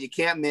see it. You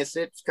can't miss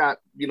it. It's got,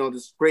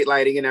 this great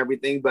lighting and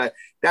everything, but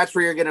that's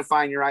where you're going to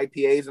find your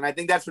IPAs. And I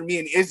think that's where me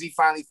and Izzy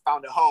finally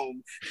found a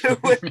home.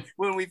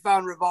 when we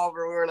found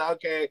Revolver, we were like,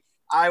 okay,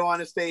 I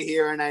want to stay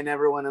here and I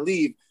never want to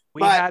leave.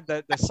 We had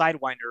the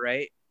Sidewinder,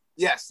 right?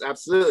 Yes,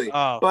 absolutely.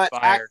 Oh, but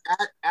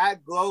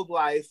at Globe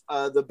Life,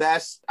 the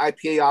best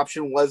IPA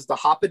option was the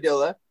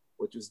Hopadillo,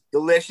 which was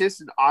delicious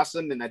and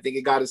awesome. And I think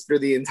it got us through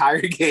the entire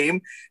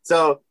game.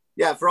 So,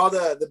 yeah, for all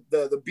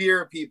the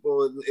beer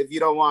people, if you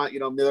don't want,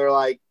 Miller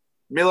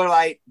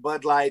Lite,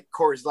 Bud Light,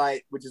 Coors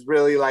Light, which is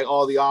really like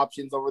all the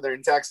options over there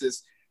in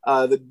Texas,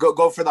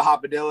 go for the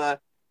Hopadillo.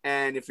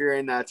 And if you're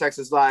in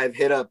Texas Live,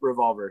 hit up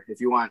Revolver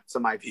if you want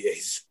some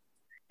IPAs.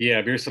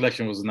 Yeah, beer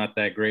selection was not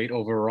that great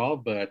overall,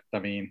 but I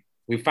mean,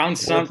 we found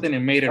something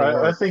and made it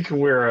work. I think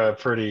we're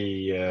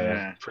pretty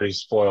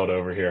spoiled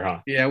over here, huh?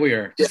 Yeah, we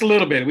are. Just a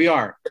little bit. We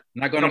are.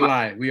 Not going to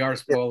lie. We are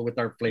spoiled with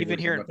our flavors. Even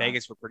here in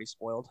Vegas, we're pretty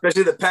spoiled.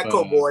 Especially the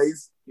Petco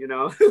boys,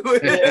 Yeah,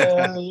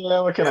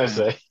 what can I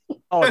say?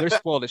 Oh, they're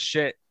spoiled as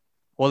shit.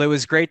 Well, it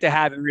was great to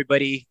have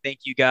everybody. Thank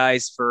you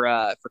guys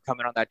for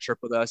coming on that trip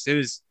with us.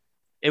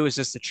 It was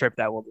just a trip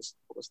that we'll just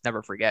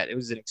never forget. It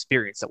was an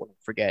experience that we'll never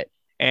forget.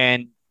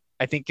 And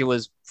I think it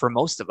was, for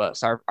most of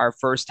us, our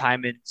first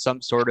time in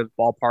some sort of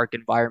ballpark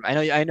environment.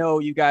 I know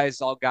you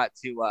guys all got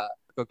to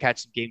go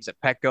catch some games at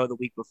Petco the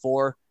week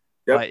before,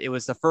 but it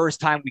was the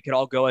first time we could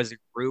all go as a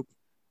group.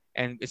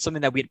 And it's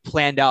something that we had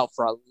planned out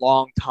for a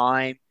long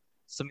time,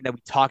 something that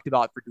we talked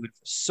about for doing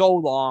for so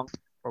long,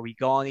 where we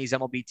go on these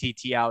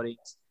MLB-TT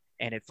outings,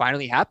 and it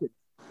finally happened.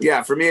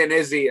 Yeah, for me and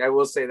Izzy, I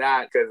will say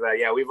that because,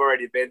 we've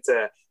already been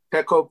to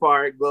Petco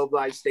Park, Globe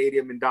Life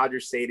Stadium, and Dodger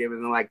Stadium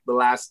in like the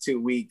last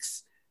 2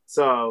 weeks.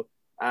 So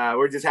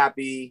we're just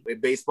happy that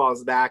baseball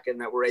is back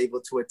and that we're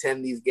able to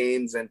attend these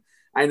games. And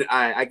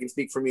I can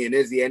speak for me and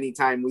Izzy.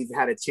 Anytime we've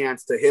had a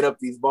chance to hit up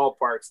these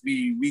ballparks,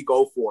 we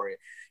go for it.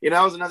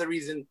 That was another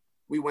reason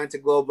we went to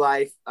Globe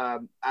Life.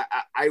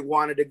 I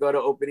wanted to go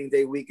to opening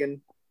day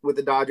weekend with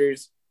the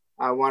Dodgers.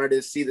 I wanted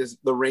to see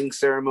the ring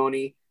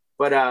ceremony.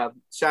 But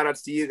shout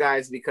outs to you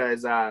guys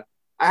because I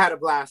had a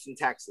blast in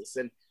Texas.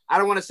 And I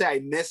don't want to say I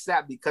missed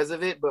that because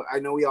of it, but I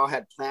know we all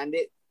had planned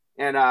it.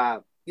 And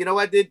you know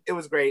what, it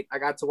was great. I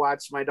got to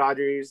watch my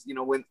Dodgers,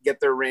 get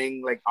their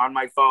ring like on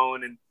my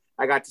phone, and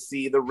I got to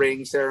see the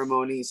ring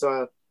ceremony.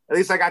 So at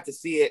least I got to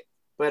see it.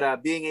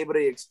 But being able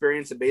to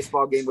experience a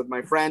baseball game with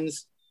my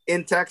friends,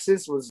 in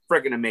Texas was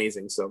freaking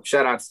amazing. So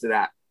shout outs to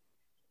that.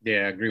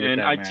 Yeah, I agree with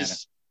that,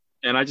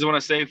 man. I just want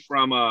to say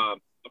from a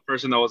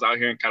person that was out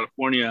here in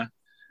California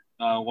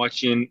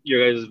watching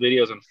your guys'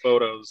 videos and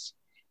photos,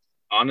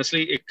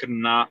 honestly, it could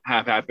not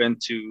have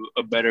happened to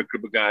a better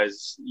group of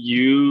guys.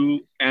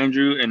 You,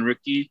 Andrew, and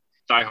Ricky,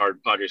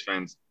 diehard Padres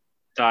fans,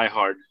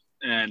 diehard.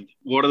 And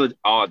what are the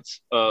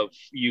odds of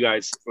you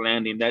guys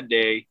landing that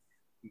day,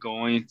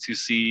 going to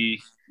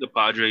see the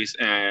Padres,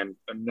 and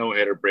a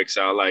no-hitter breaks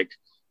out? Like,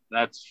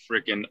 that's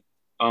freaking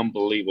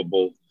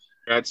unbelievable.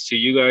 Congrats to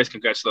you guys.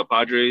 Congrats to the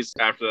Padres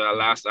after that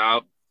last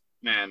out.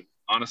 Man,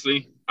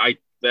 honestly,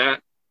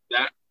 that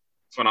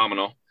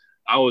phenomenal.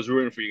 I was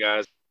rooting for you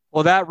guys.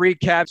 Well, that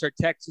recaps our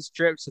Texas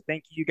trip. So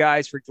thank you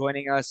guys for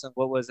joining us on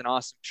what was an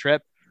awesome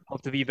trip.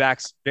 Hope to be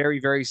back very,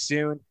 very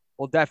soon.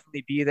 We'll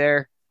definitely be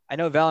there. I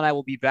know Val and I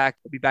will be back.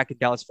 We'll be back in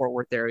Dallas-Fort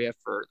Worth area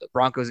for the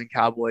Broncos and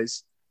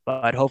Cowboys.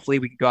 But hopefully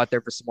we can go out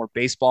there for some more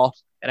baseball.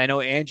 And I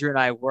know Andrew and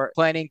I were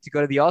planning to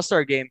go to the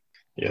All-Star game.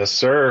 Yes,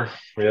 sir.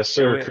 Yes,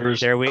 sir.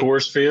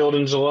 Coors Field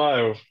in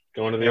July,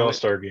 going to the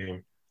All-Star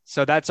game.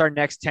 So that's our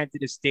next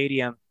tentative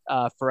stadium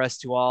for us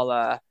to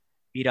all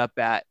meet up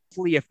at,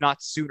 hopefully, if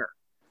not sooner.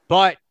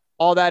 But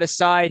all that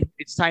aside,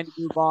 it's time to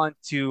move on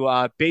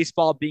to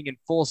baseball being in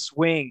full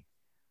swing.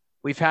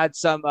 We've had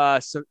some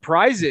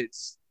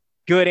surprises,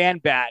 good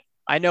and bad.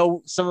 I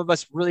know some of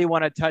us really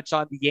want to touch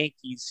on the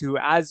Yankees, who,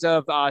 as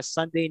of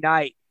Sunday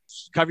night,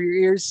 cover your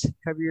ears,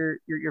 cover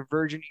your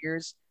virgin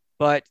ears,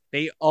 but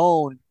they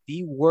own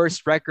the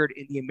worst record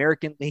in the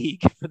American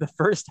League for the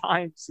first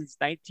time since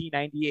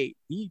 1998.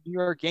 The New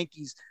York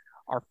Yankees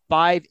are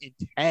 5-10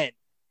 and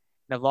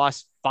have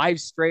lost 5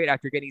 straight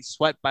after getting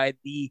swept by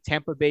the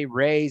Tampa Bay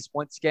Rays.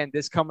 Once again,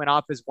 this coming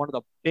off as one of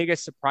the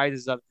biggest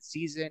surprises of the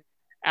season,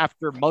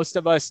 after most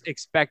of us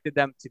expected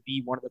them to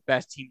be one of the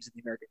best teams in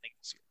the American League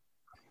this year.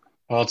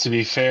 Well, to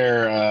be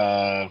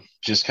fair,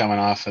 just coming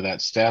off of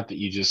that stat that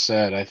you just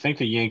said, I think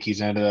the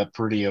Yankees ended up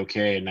pretty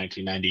okay in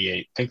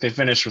 1998. I think they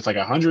finished with like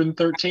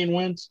 113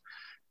 wins.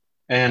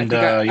 And,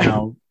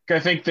 I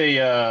think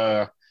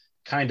they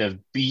kind of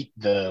beat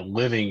the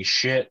living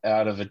shit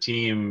out of a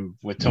team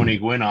with Tony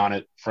Gwynn on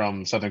it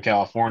from Southern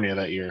California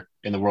that year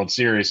in the World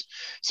Series.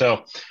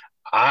 So,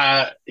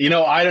 I'm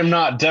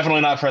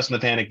definitely not pressing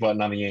the panic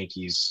button on the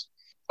Yankees.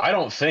 I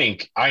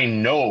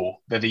know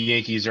that the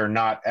Yankees are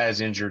not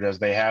as injured as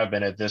they have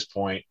been at this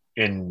point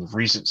in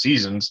recent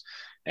seasons.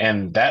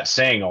 And that's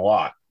saying a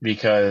lot,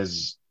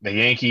 because the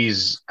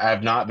Yankees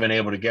have not been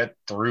able to get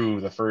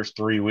through the first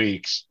 3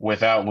 weeks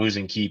without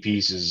losing key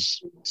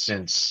pieces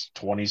since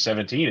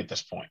 2017 at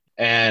this point.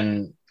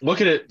 And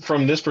look at it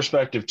from this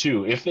perspective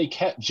too. If they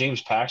kept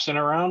James Paxton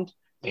around,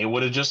 they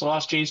would have just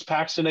lost James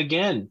Paxton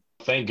again.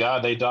 Thank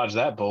God they dodged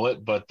that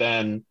bullet. But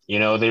then,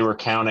 they were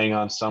counting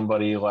on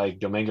somebody like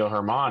Domingo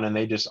Germán, and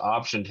they just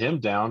optioned him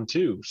down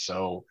too.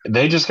 So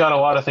they just got a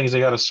lot of things they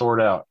got to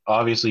sort out.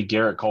 Obviously,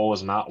 Garrett Cole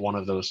is not one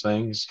of those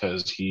things,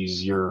 because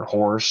he's your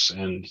horse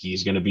and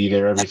he's going to be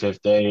there every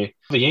 5th day.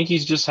 The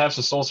Yankees just have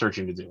some soul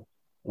searching to do.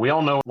 We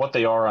all know what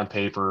they are on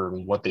paper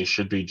and what they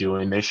should be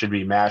doing. They should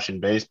be mashing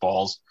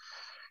baseballs.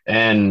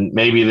 And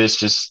maybe this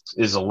just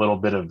is a little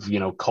bit of,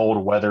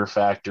 cold weather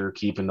factor,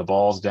 keeping the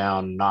balls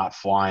down, not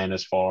flying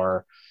as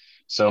far.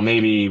 So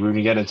maybe when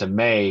we get into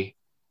May,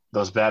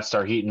 those bats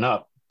start heating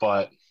up.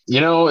 But,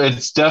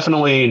 it's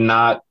definitely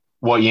not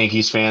what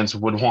Yankees fans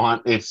would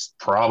want. It's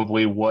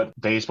probably what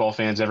baseball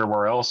fans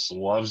everywhere else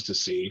loves to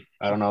see.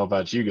 I don't know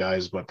about you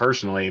guys, but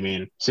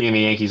personally, seeing the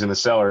Yankees in the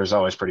cellar is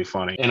always pretty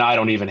funny. And I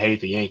don't even hate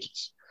the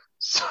Yankees.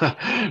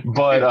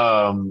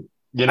 But,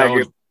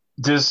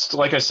 just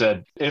like I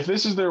said, if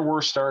this is their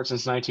worst start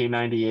since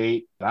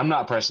 1998, I'm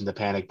not pressing the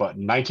panic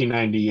button.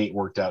 1998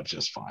 worked out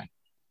just fine.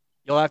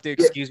 You'll have to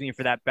excuse me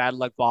for that bad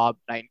luck Bob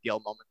Nightingale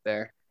moment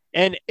there.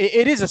 And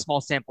it is a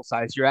small sample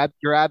size.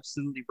 You're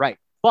absolutely right.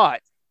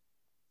 But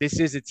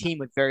this is a team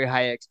with very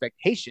high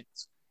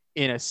expectations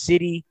in a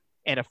city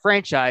and a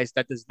franchise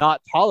that does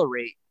not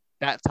tolerate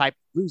that type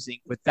of losing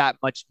with that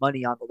much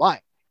money on the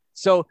line.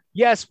 So,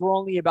 yes, we're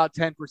only about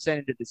 10%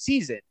 into the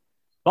season,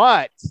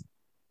 but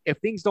if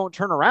things don't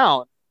turn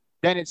around,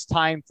 then it's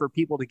time for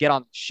people to get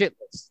on the shit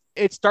list.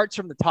 It starts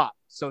from the top.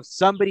 So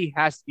somebody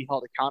has to be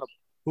held accountable.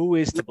 Who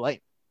is to blame?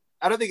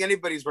 I don't think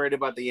anybody's worried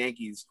about the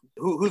Yankees.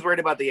 Who's worried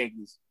about the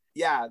Yankees?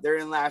 Yeah, they're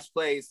in last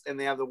place and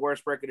they have the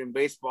worst record in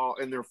baseball,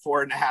 and they're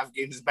 4.5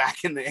 games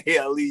back in the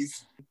AL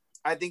East.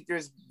 I think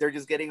they're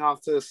just getting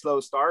off to a slow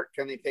start.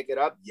 Can they pick it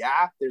up?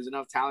 Yeah, there's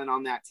enough talent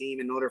on that team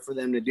in order for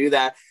them to do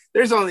that.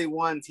 There's only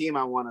one team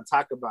I want to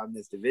talk about in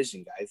this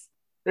division, guys.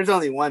 There's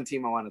only one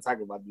team I want to talk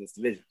about in this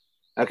division.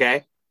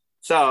 Okay?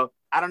 So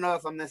I don't know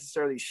if I'm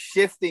necessarily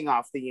shifting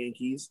off the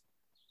Yankees,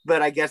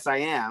 but I guess I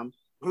am.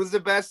 Who's the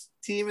best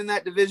team in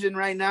that division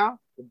right now?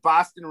 The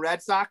Boston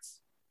Red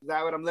Sox. Is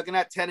that what I'm looking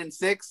at?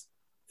 10-6.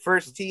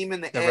 First team in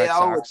the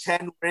AL with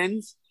 10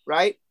 wins,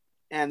 right?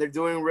 And they're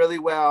doing really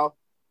well.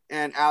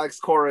 And Alex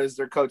Cora is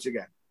their coach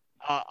again.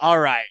 All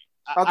right.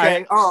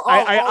 Okay. All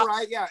I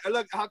right. Yeah.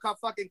 Look how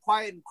fucking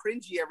quiet and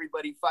cringy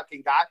everybody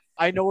fucking got.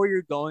 I know where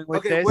you're going with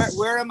Okay, this.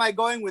 where am I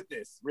going with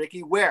this,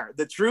 Ricky? Where?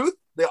 The truth,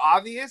 the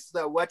obvious,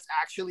 the what's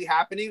actually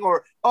happening,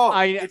 or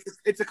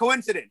it's a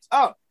coincidence.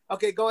 Oh,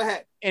 okay, go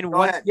ahead. And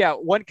go ahead.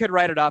 One could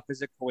write it off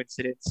as a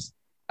coincidence.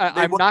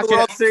 I'm not the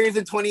World Series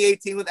in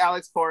 2018 with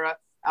Alex Cora.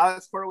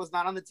 Alex Cora was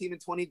not on the team in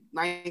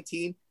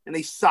 2019, and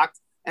they sucked.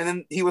 And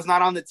then he was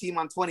not on the team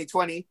on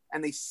 2020,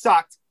 and they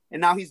sucked. And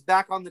now he's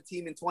back on the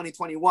team in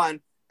 2021,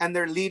 and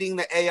they're leading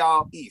the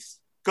AL East.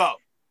 Go.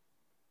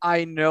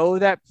 I know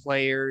that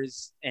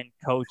players and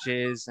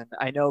coaches, and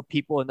I know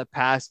people in the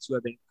past who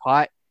have been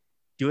caught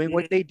doing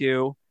what they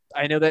do.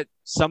 I know that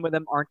some of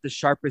them aren't the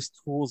sharpest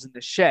tools in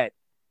the shed,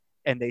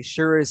 and they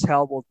sure as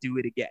hell will do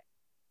it again.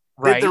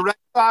 Right? Did the Red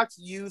Sox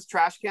use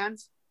trash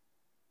cans?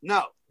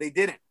 No, they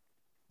didn't.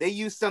 They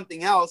used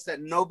something else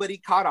that nobody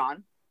caught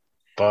on,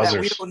 buzzers,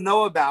 that we don't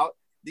know about,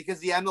 because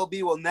the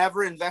MLB will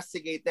never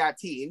investigate that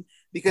team,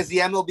 because the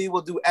MLB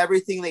will do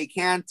everything they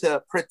can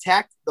to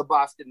protect the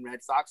Boston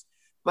Red Sox.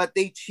 But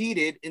they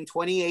cheated in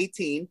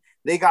 2018.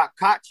 They got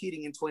caught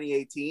cheating in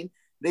 2018.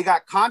 They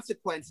got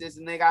consequences,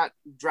 and they got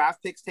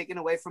draft picks taken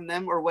away from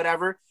them or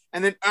whatever.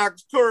 And then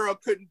Alex Cora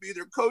couldn't be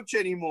their coach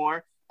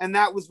anymore. And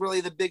that was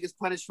really the biggest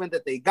punishment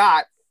that they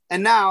got.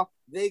 And now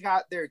they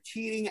got their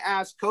cheating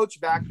ass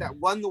coach back that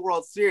won the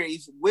World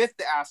Series with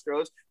the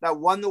Astros, that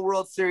won the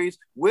World Series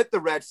with the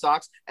Red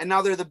Sox. And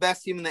now they're the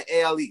best team in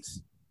the AL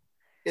East.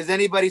 Is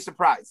anybody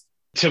surprised?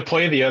 To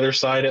play the other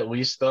side, at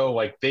least, though,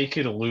 like they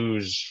could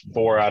lose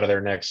 4 out of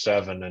their next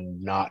 7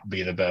 and not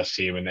be the best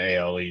team in the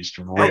AL East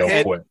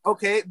real quick.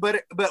 Okay,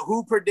 but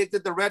who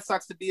predicted the Red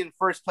Sox to be in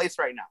first place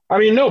right now? I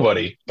mean,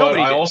 nobody. But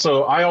Nobody I did.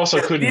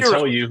 also couldn't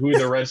tell you who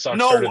the Red Sox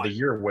No started one. the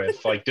year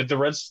with. Like, did the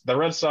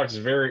Red Sox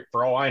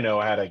for all I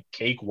know, had a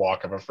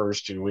cakewalk of the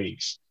first 2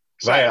 weeks?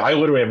 Because I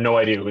literally have no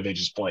idea who they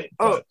just played.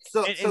 Oh,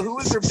 so who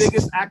was their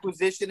biggest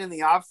acquisition in the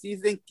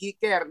offseason? Kike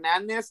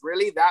Hernandez?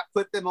 Really? That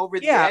put them over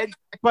the edge?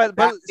 But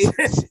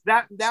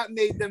that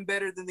made them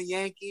better than the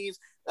Yankees,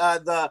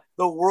 the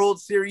World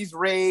Series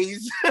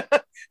Rays.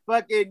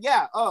 Fucking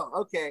yeah. Oh,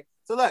 okay.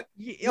 So look.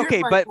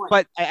 Okay,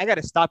 but I got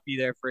to stop you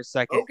there for a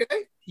second.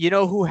 Okay. You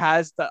know who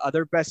has the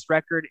other best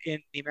record in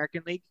the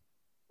American League?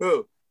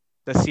 Who?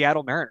 The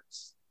Seattle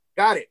Mariners.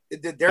 Got it.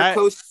 Did their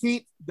coach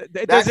cheat?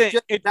 That's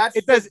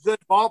just good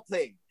ball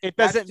playing. It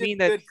doesn't mean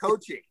that good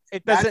coaching.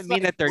 It doesn't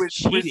mean that they're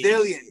cheating.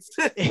 Resilience.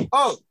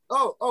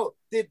 oh!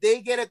 Did they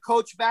get a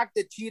coach back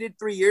that cheated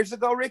 3 years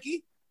ago,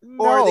 Ricky?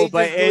 Or are they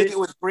just doing it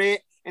with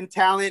grit and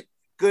talent,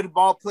 good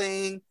ball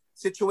playing,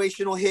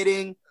 situational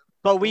hitting?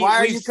 But why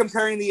are you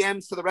comparing the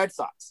M's to the Red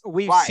Sox?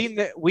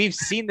 We've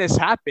seen this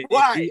happen.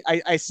 Why?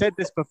 I said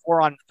this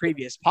before on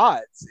previous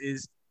pods.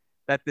 Is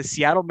that the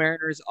Seattle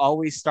Mariners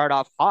always start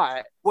off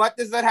hot. What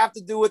does that have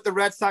to do with the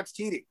Red Sox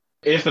cheating?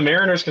 If the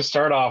Mariners can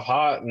start off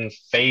hot and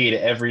fade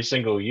every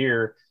single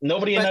year,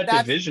 nobody in that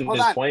division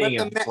is playing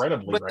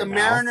incredibly right now. But the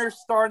Mariners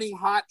starting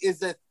hot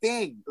is a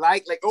thing.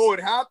 Like,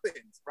 it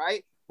happens,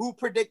 right? Who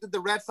predicted the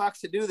Red Sox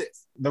to do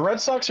this? The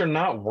Red Sox are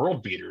not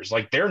world beaters.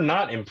 Like, they're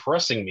not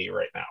impressing me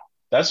right now.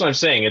 That's what I'm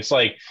saying. It's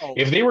like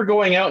if they were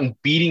going out and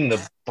beating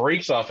the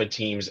brakes off of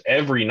teams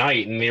every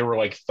night and they were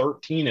like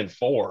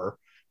 13-4,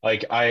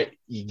 like How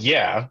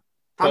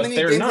many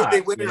they're games not.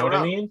 did they win You in know a what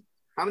row? I mean?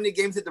 How many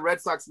games did the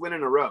Red Sox win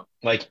in a row?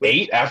 Like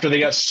 8 after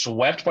they got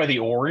swept by the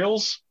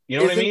Orioles. You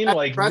know what I mean?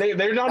 Like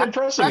they're not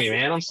impressing me,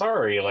 man. I'm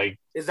sorry. Like,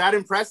 is that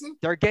impressive?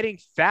 They're getting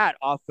fat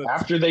off of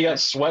after they got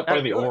swept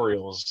by the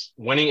Orioles,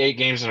 winning 8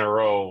 games in a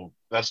row.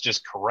 That's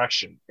just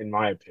correction, in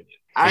my opinion.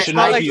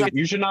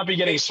 You should not be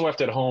getting swept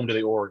at home to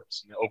the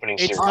Orioles in the opening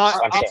series.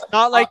 It's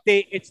not like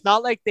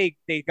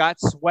they got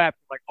swept.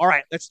 Like, all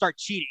right, let's start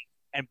cheating,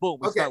 and boom,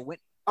 we start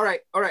winning. All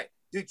right.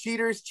 Do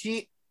cheaters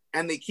cheat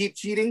and they keep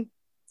cheating?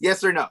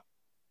 Yes or no?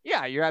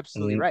 Yeah, you're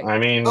absolutely right. I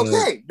mean,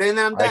 okay, then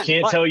I'm done. I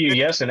can't tell you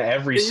yes in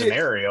every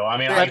scenario. I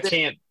mean,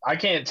 I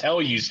can't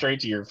tell you straight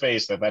to your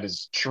face that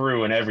is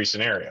true in every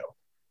scenario.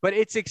 But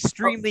it's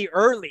extremely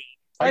early.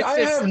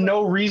 I have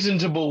no reason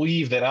to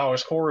believe that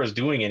Alex Cora is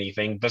doing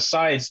anything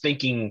besides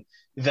thinking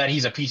that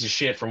he's a piece of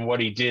shit from what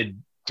he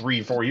did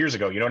 3-4 years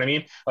ago. You know what I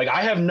mean? Like,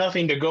 I have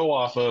nothing to go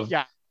off of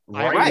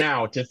right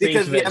now to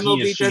think that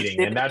he is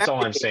cheating, and that's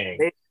all I'm saying.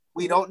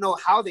 We don't know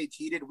how they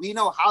cheated. We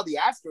know how the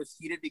Astros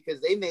cheated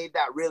because they made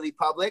that really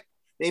public.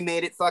 They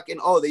made it fucking,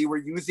 they were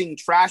using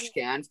trash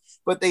cans,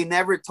 but they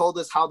never told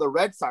us how the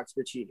Red Sox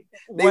were cheating.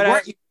 They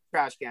weren't using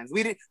trash cans.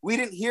 We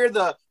didn't hear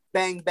the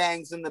bang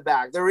bangs in the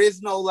back. There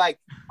is no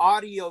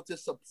audio to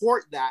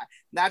support that.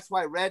 That's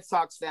why Red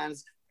Sox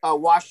fans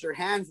washed their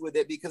hands with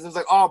it, because it was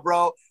like, oh,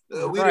 bro,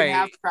 we didn't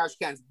have trash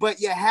cans,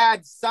 but you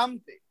had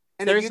something.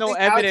 And there's no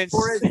evidence.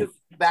 Alex Cora is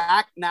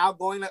back now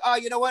going like, oh,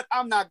 you know what?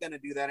 I'm not going to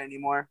do that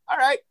anymore. All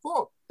right,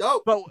 cool.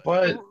 Dope.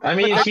 But I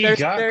mean, he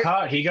got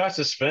caught. He got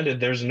suspended.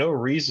 There's no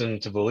reason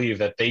to believe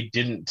that they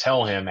didn't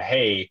tell him,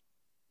 hey,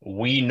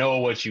 we know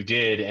what you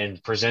did,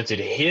 and presented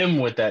him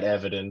with that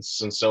evidence.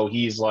 And so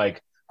he's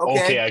like,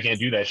 okay, I can't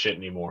do that shit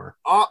anymore.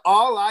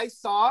 All I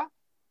saw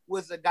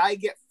was a guy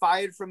get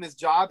fired from his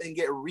job and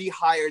get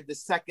rehired the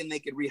second they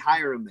could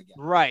rehire him again.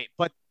 Right.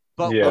 But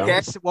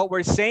Yeah. what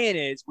we're saying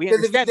is we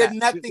Because if he understand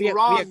did that. nothing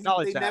wrong, we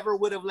acknowledge they that. never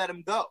would have let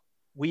him go.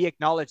 We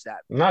acknowledge that.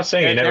 I'm not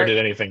saying he never There- did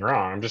anything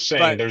wrong. I'm just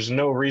saying but- there's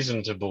no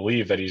reason to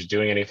believe that he's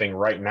doing anything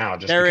right now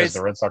just There because is-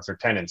 the Red Sox are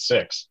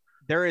 10-6.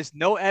 There is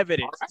no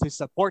evidence to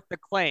support the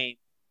claim,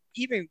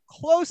 even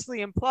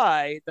closely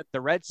imply that the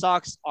Red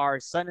Sox are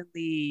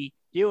suddenly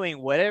doing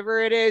whatever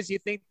it is you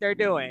think they're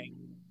doing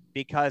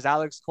because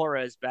Alex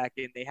Cora is back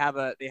in. They have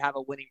a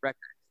winning record.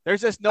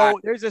 There's just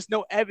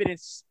no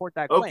evidence to support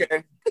that claim.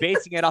 Okay.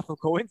 Basing it off of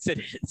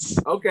coincidence.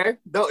 Okay.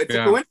 No, it's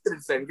Yeah. a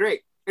coincidence then.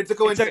 Great. It's a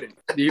coincidence.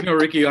 You know,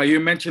 Ricky, you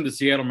mentioned the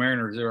Seattle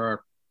Mariners. They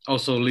are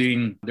also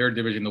leading their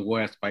division, the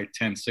West, by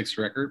 10-6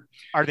 record.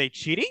 Are they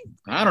cheating?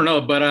 I don't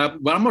know,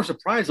 but what I'm more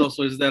surprised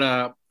also is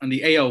that in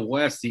the AL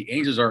West, the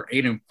Angels are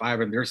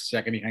 8-5 and they're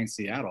second behind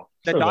Seattle.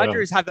 The For them.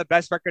 Dodgers have the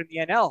best record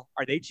in the NL.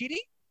 Are they cheating?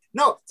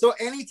 No. So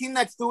any team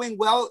that's doing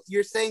well,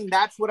 you're saying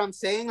that's what I'm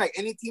saying? Like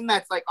any team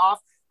that's like off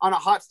on a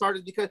hot start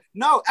is because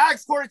no,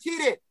 Alex Cora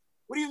cheated.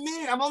 What do you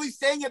mean? I'm only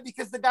saying it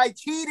because the guy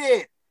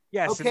cheated.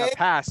 Yes, in Okay. the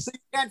past. So you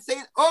can't say,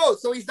 oh,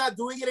 so he's not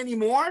doing it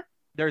anymore?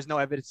 There's no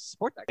evidence to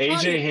support that claim.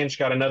 AJ Hinch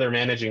got another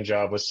managing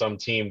job with some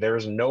team. There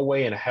is no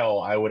way in hell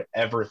I would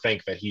ever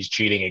think that he's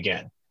cheating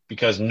again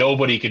because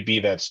nobody could be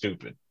that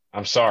stupid.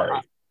 I'm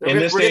sorry. In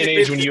this day and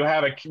age, when you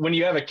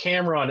have a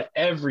camera on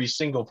every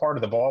single part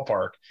of the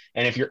ballpark,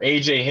 and if you're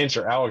AJ Hinch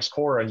or Alex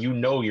Cora, and you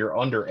know you're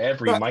under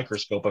every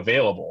microscope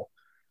available.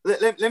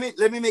 Let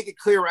me make it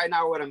clear right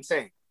now what I'm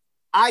saying.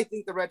 I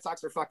think the Red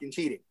Sox are fucking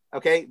cheating.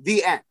 Okay,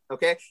 the end.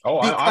 Okay. Oh,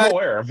 I'm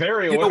aware,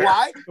 very aware. You know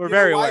why? We're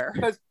very aware.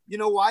 Because you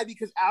know why?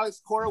 Because Alex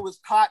Cora was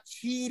caught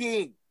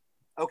cheating.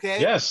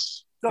 Okay.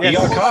 Yes, So, he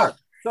got hold caught. on.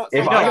 So,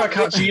 If so I hold got on.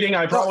 caught cheating,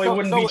 I probably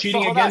wouldn't be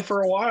cheating hold again on.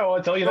 for a while.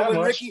 I'll tell you So that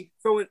much.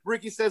 when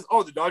Ricky says,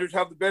 "Oh, the Dodgers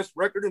have the best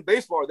record in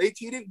baseball," are they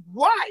cheating?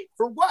 Why?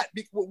 For what?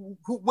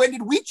 When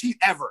did we cheat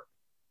ever?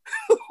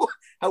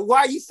 Why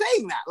are you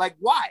saying that? Like,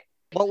 why?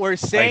 What we're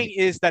saying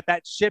is that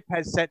ship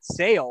has set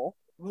sail.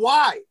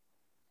 Why?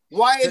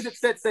 Why is it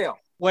set sail?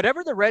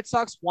 Whatever the Red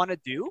Sox want to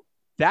do,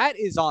 that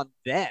is on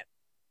them.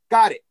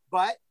 Got it.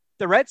 But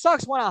The Red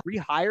Sox want to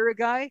rehire a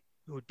guy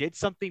who did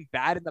something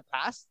bad in the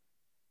past.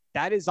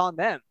 That is on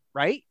them,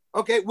 right?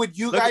 okay, would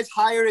you Look guys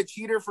hire a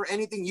cheater for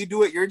anything you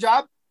do at your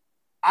job?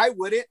 I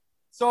wouldn't.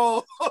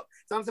 So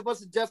I'm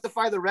supposed to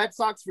justify the Red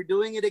Sox for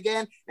doing it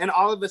again, and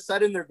all of a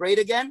sudden they're great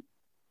again?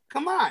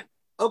 Come on.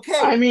 Okay.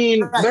 I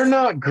mean, Right. they're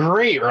not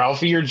great,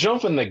 Ralphie. You're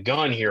jumping the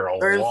gun here a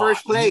They're in lot.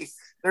 first place.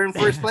 They're in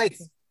first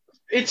place.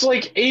 It's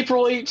like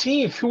April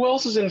 18th. Who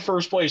else is in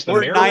first place? The We're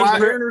Mariners. nine-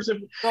 The Mariners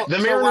have, So- the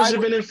so Mariners why have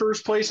would- been in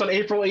first place on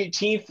April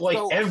 18th, like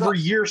So- every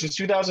year since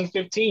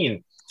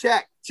 2015.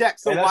 Check.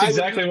 So and that's why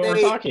exactly would what we we're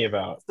say- talking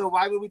about. So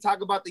why would we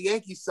talk about the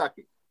Yankees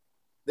sucking?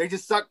 They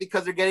just suck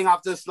because they're getting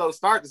off to a slow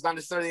start. There's not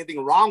necessarily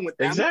anything wrong with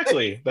them.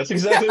 Exactly. That's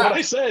exactly Yeah. what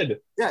I said.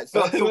 Yeah.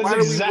 So That's why are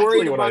we exactly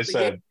worried what about I the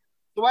said. Yankees?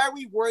 So why are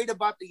we worried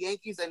about the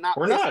Yankees and not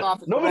We're pissed not. off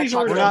at the Nobody's Red Sox?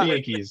 worried We're about not. the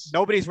Yankees.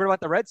 Nobody's worried about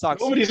the Red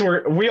Sox.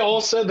 We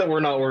all said that we're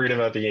not worried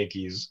about the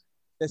Yankees.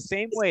 The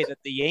same way that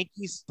the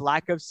Yankees'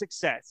 lack of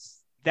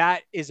success,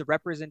 that is a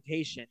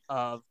representation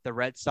of the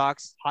Red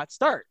Sox hot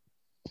start.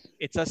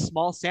 It's a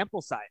small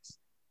sample size.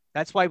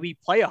 That's why we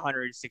play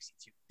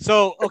 162.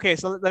 So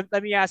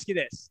let me ask you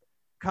this.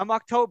 Come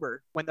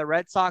October, when the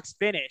Red Sox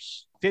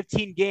finish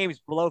 15 games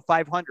below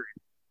 500,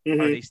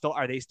 Mhm.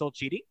 are they still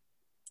cheating?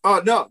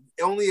 Oh no,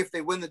 only if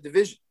they win the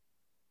division.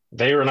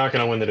 They are not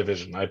going to win the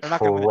division. I They're not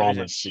gonna win the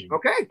promise you.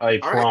 Okay. I All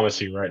right.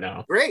 promise you right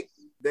now. Great.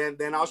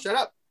 Then I'll shut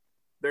up.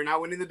 They're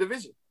not winning the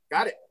division.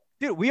 Got it.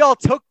 Dude, we all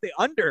took the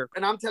under.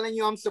 And I'm telling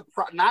you, I'm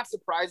not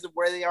surprised of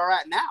where they are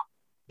at now.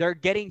 They're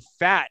getting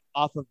fat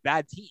off of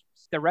bad teams.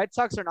 The Red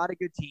Sox are not a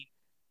good team,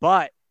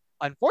 but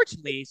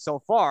unfortunately, so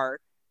far,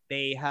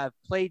 they have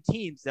played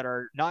teams that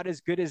are not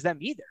as good as them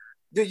either.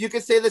 Dude, you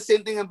could say the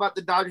same thing about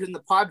the Dodgers and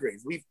the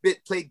Padres. We've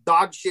played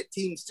dog shit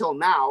teams till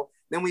now.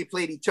 Then we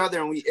played each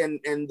other, and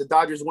the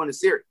Dodgers won a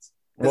series.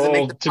 Does it make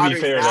Well, the to be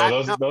Padres fair, bad?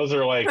 though, No. those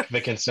are like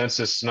the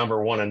consensus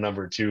number 1 and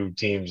number 2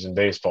 teams in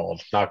baseball.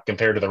 Not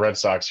compared to the Red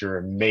Sox, who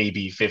are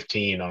maybe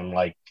 15 on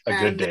like a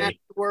good day.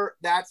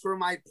 That's where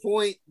my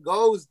point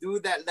goes,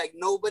 dude. That like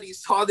nobody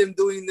saw them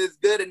doing this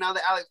good, and now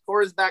that Alex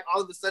Cora's back,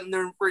 all of a sudden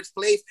they're in first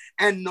place,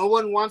 and no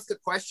one wants to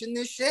question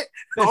this shit.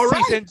 All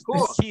right,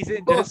 cool. The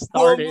season We'll just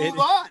started.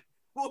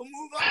 We'll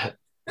move on.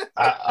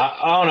 I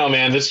don't know,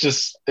 man. It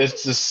just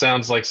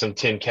sounds like some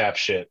tin cap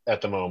shit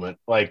at the moment.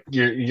 Like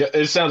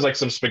it sounds like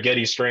some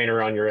spaghetti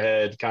strainer on your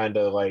head, kind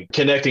of like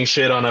connecting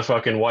shit on a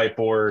fucking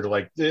whiteboard.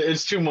 Like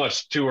it's too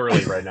much, too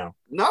early right now.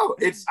 No,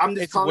 I'm just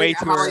It's calling way it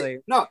too how early.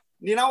 No,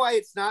 you know why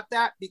it's not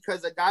that?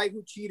 Because a guy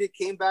who cheated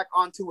came back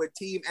onto a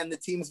team, and the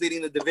team's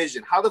leading the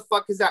division. How the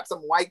fuck is that some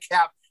white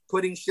cap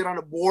putting shit on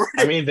a board?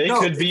 I mean, they No,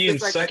 could it's be in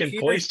just like a second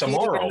cheater's place cheating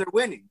tomorrow. and they're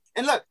winning.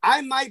 And look,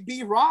 I might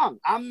be wrong.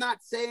 I'm not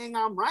saying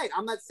I'm right.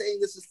 I'm not saying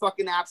this is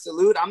fucking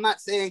absolute. I'm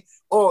not saying,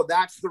 oh,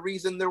 that's the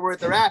reason they're where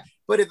they're at.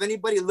 But if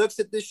anybody looks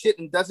at this shit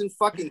and doesn't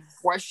fucking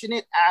question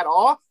it at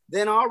all,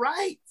 then all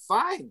right,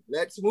 fine.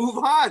 Let's move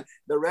on.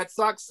 The Red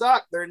Sox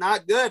suck. They're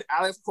not good.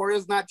 Alex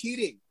Correa's not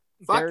cheating.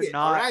 Fuck it.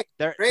 All right.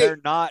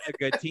 They're not a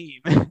good team.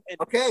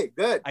 Okay,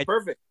 good.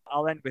 Perfect.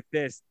 I'll end with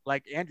this.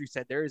 Like Andrew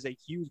said, there is a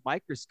huge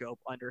microscope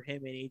under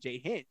him and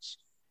AJ Hinch.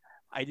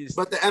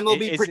 But the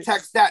MLB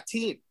protects that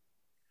team.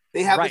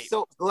 They have a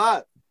silk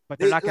glove. But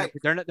they're not going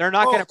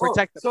to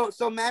protect them.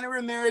 So Manny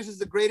Ramirez is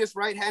the greatest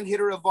right-hand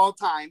hitter of all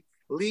time,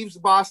 leaves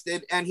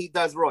Boston, and he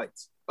does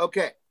roids.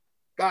 Okay,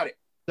 got it.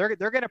 They're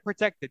going to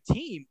protect the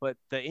team, but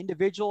the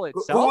individual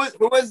itself.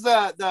 Who was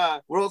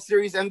the World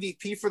Series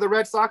MVP for the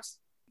Red Sox?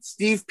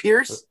 Steve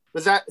Pearce?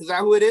 Is that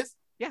who it is?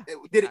 Yeah.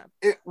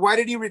 Why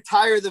did he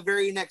retire the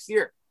very next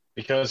year?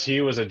 Because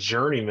he was a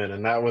journeyman,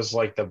 and that was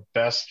like the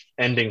best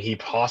ending he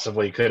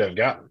possibly could have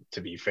gotten,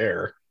 to be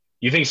fair.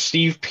 You think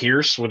Steve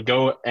Pearce would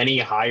go any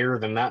higher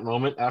than that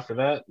moment after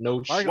that?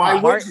 No. Why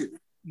would you?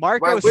 Why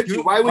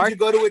would you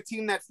go to a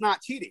team that's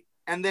not cheating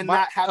and then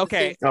not have the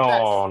same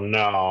success? Oh,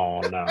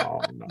 no.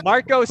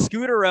 Marco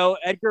Scutaro,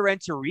 Edgar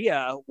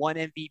Renteria won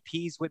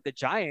MVPs with the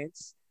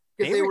Giants.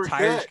 Because they were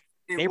good.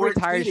 They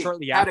retired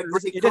shortly after. Had a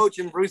great coach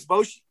in Bruce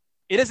Bochy.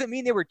 It doesn't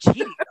mean they were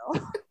cheating,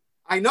 though.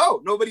 I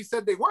know. Nobody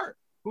said they were.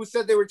 Who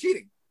said they were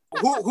cheating?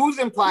 Who's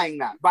implying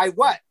that? By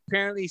what?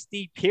 Apparently,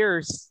 Steve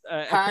Pearce.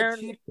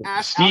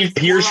 Steve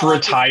Pearce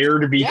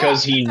retired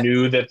because he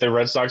knew that the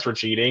Red Sox were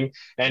cheating,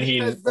 and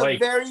he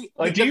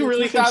do you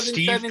really think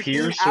Steve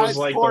Pearce was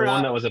like the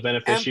one that was a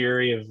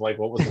beneficiary of like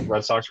what was the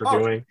Red Sox were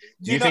doing?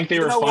 Do you think they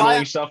were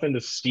funneling stuff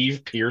into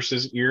Steve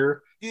Pearce's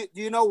ear? Do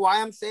you know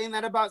why I'm saying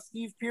that about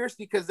Steve Pearce?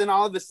 Because then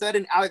all of a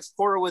sudden Alex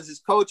Cora was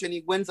his coach, and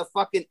he wins a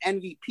fucking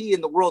MVP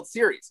in the World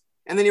Series,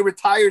 and then he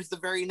retires the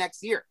very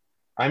next year.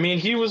 I mean,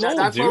 he was old,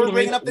 that's dude. Why we're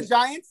bringing up the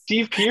Giants?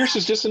 Steve Pearce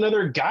is just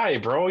another guy,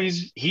 bro.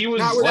 He was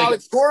not with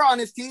Alex Cora on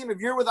his team. If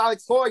you're with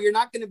Alex Cora, you're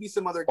not going to be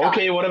some other guy.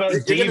 Okay, what about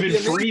David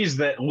Freese?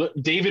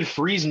 David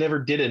Freese never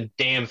did a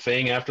damn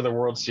thing after the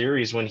World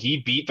Series when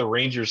he beat the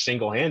Rangers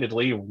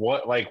single-handedly.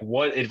 What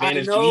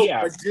advantage did he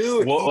have?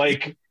 Dude, what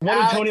did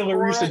Tony La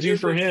Russa do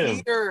for him?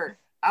 Cheater.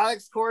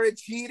 Alex Cora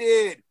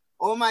cheated.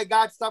 Oh my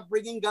God, stop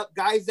bringing up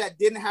guys that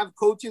didn't have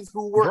coaches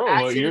who were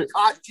actually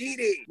caught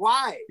cheating.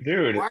 Why?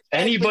 Dude,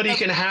 anybody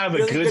can have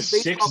a good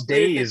 6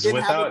 days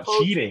without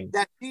cheating.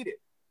 That cheated.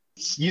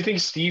 You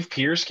think Steve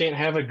Pearce can't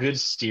have a good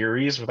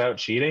series without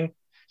cheating?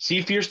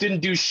 Steve Pearce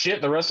didn't do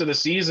shit the rest of the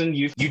season.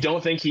 You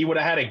don't think he would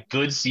have had a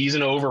good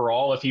season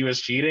overall if he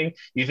was cheating?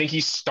 You think he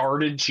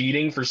started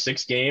cheating for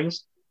 6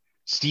 games?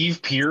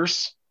 Steve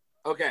Pearce?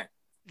 Okay.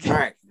 All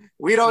right.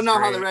 We don't know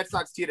how the Red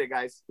Sox cheated,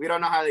 guys. We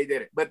don't know how they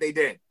did it, but they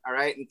did. All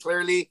right. And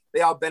clearly they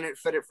all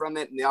benefited from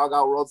it, and they all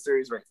got World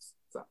Series rings.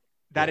 So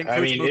that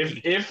includes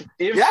if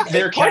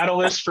their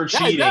catalyst for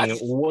cheating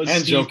was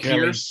Steve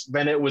Pearce,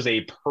 then it was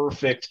a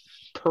perfect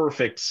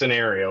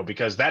scenario,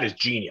 because that is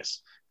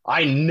genius.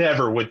 I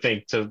never would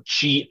think to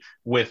cheat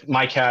with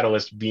my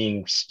catalyst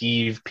being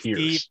Steve Pearce.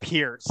 Steve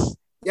Pearce.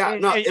 Yeah,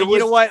 no, you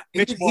know what?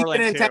 He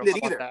didn't intend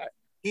it either.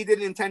 He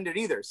didn't intend it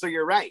either. So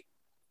you're right.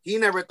 He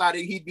never thought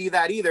he'd be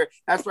that either.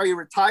 That's why he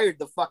retired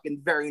the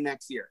fucking very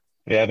next year.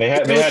 Yeah, they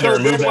had to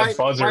remove that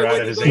buzzer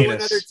out of his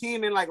anus. Another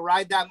team and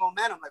ride that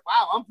momentum. Like,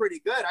 wow, I'm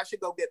pretty good. I should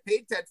go get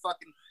paid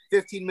fucking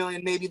 $15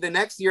 million maybe the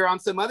next year on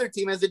some other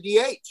team as a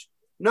DH.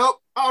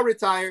 Nope, I'll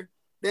retire.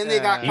 Then they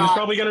got caught. He was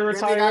probably going to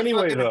retire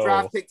anyway, though. A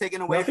draft pick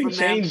taken away Nothing from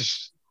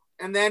changed.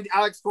 Them. And then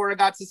Alex Cora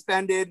got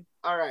suspended.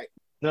 All right.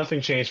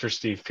 Nothing changed for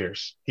Steve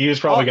Pearce. He was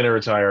probably going to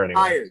retire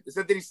anyway.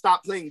 Except that he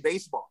stopped playing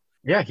baseball.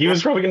 Yeah, he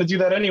was probably going to do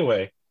that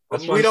anyway.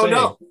 That's what we don't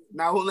know.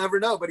 Now we'll never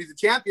know, but he's a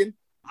champion.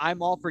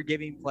 I'm all for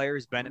giving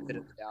players benefit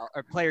of the doubt,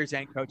 or players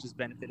and coaches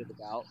benefit of the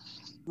doubt.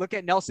 Look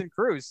at Nelson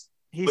Cruz.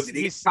 He was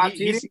caught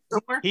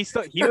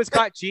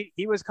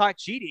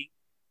cheating,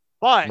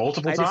 but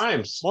multiple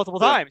times.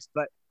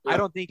 But I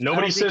don't think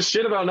nobody says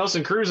shit about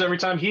Nelson Cruz every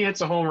time he hits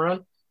a home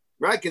run.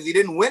 Right, because he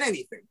didn't win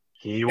anything.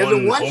 He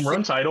won home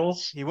run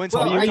titles. He wins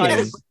home run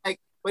titles.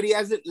 But he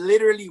hasn't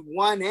literally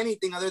won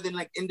anything other than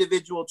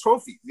individual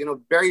trophies. You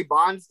know, Barry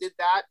Bonds did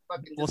that.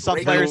 Some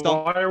players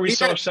don't. Why are we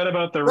so upset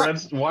about the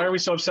Reds? Why are we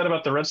so upset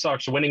about the Red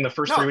Sox winning the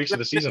first 3 weeks of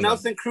the season?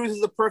 Nelson Cruz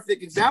is a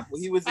perfect example.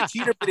 He was a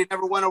cheater, but he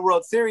never won a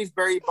World Series.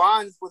 Barry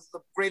Bonds was the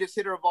greatest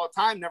hitter of all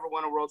time, never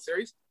won a World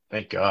Series.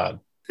 Thank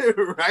God.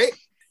 Right?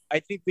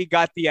 I think we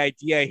got the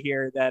idea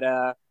here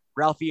that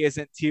Ralphie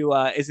isn't too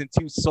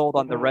sold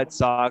on the Red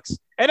Sox,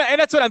 and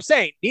that's what I'm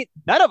saying.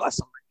 None of us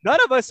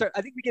are.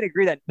 I think we can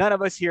agree that none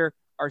of us here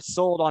are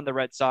sold on the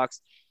Red Sox.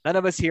 None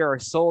of us here are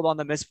sold on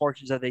the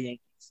misfortunes of the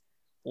Yankees.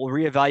 We'll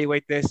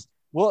reevaluate this.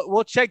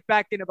 We'll check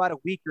back in about a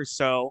week or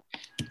so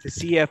to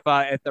see if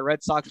the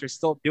Red Sox are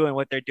still doing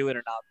what they're doing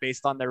or not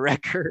based on their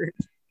record.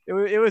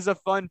 It was a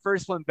fun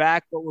first one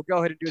back, but we'll go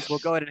ahead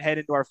and head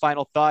into our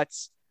final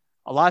thoughts.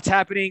 A lot's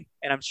happening,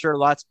 and I'm sure a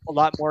lot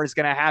more is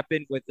going to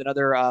happen with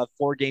another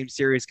 4-game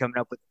series coming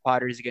up with the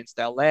Padres against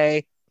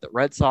LA. the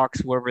Red Sox,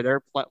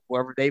 whoever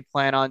they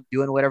plan on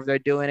doing whatever they're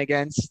doing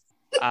against.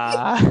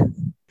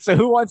 So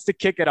who wants to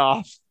kick it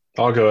off?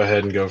 I'll go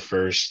ahead and go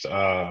first.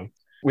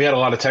 We had a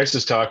lot of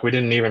Texas talk. We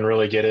didn't even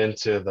really get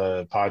into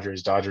the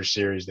Padres-Dodgers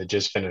series that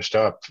just finished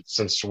up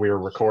since we were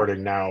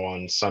recording now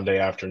on Sunday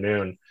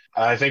afternoon.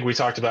 I think we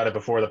talked about it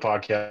before the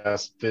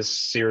podcast. This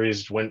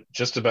series went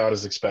just about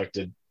as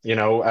expected.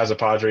 As a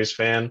Padres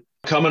fan,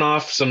 coming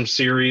off some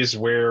series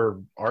where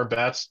our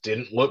bats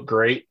didn't look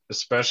great,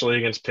 especially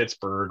against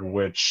Pittsburgh,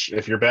 which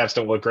if your bats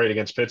don't look great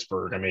against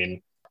Pittsburgh, I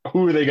mean,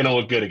 who are they going to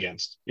look good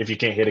against if you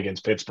can't hit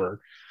against Pittsburgh?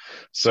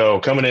 So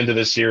coming into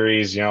this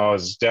series, I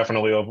was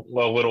definitely a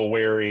little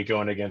wary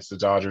going against the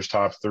Dodgers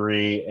top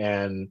three.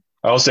 And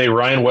I'll say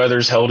Ryan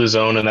Weathers held his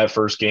own in that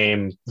first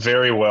game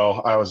very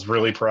well. I was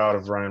really proud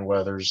of Ryan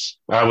Weathers.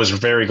 I was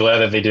very glad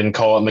that they didn't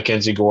call up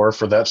Mackenzie Gore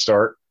for that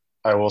start.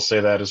 I will say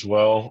that as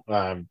well.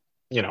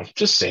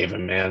 Just save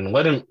him, man.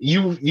 Let him.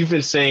 You've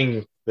been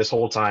saying this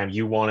whole time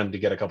you want him to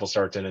get a couple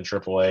starts in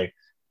AAA.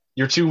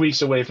 You're 2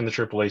 weeks away from the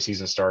AAA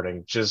season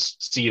starting.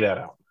 Just see that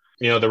out.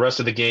 The rest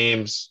of the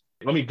games.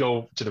 Let me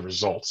go to the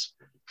results.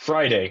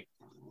 Friday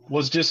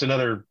was just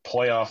another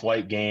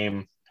playoff-like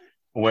game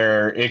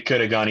where it could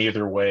have gone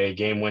either way.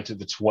 Game went to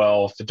the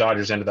 12th. The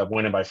Dodgers ended up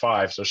winning by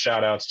 5. So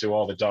shout-outs to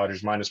all the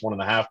Dodgers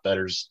 -1.5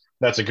 bettors.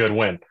 That's a good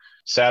win.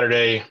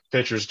 Saturday,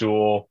 pitchers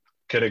duel.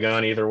 Could have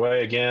gone either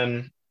way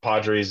again.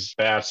 Padres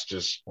bats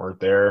just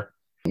weren't there.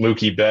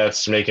 Mookie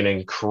Betts making an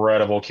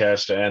incredible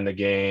catch to end the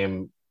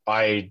game.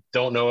 I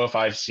don't know if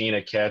I've seen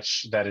a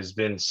catch that has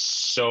been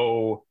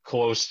so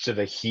close to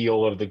the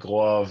heel of the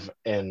glove,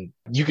 and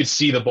you could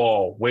see the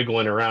ball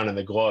wiggling around in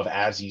the glove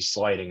as he's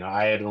sliding.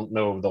 I don't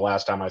know the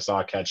last time I saw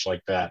a catch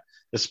like that,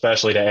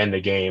 especially to end the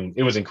game.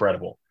 It was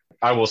incredible.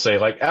 I will say,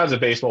 as a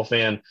baseball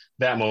fan,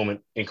 that moment,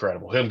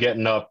 incredible. Him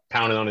getting up,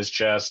 pounding on his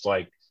chest,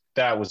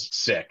 that was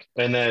sick.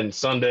 And then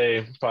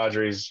Sunday,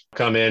 Padres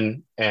come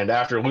in, and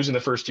after losing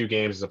the first 2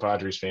 games as a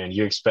Padres fan,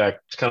 you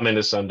expect to come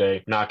into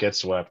Sunday, not get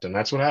swept, and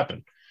that's what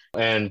happened.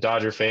 And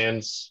Dodger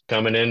fans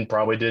coming in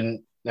probably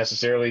didn't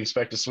necessarily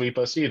expect to sweep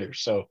us either.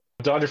 So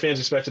Dodger fans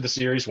expected the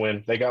series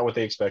win. They got what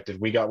they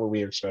expected. We got what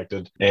we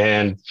expected.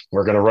 And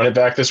we're going to run it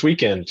back this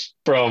weekend.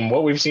 From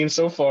what we've seen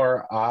so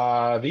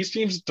far, these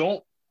teams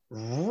don't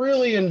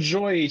really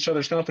enjoy each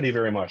other's company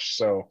very much.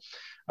 So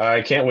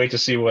I can't wait to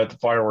see what the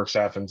fireworks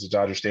happens at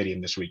Dodger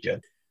Stadium this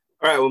weekend.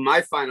 All right. Well, my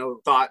final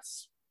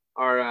thoughts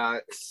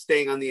are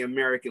staying on the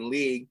American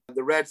League.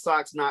 The Red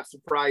Sox, not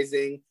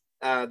surprising.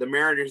 The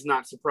Mariners,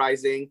 not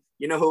surprising.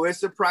 You know who is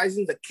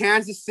surprising? The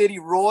Kansas City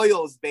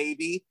Royals,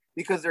 baby,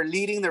 because they're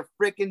leading their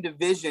freaking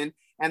division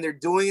and they're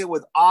doing it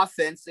with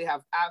offense. They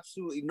have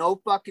absolutely no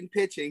fucking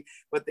pitching,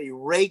 but they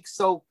rake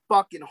so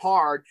fucking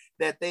hard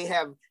that they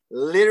have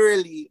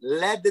literally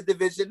led the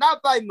division,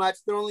 not by much.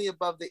 They're only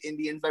above the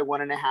Indians by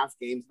 1.5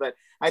 games, but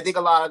I think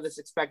a lot of us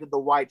expected the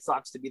White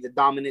Sox to be the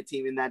dominant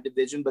team in that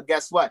division. But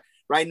guess what?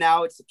 Right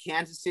now, it's the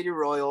Kansas City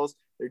Royals.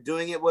 They're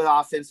doing it with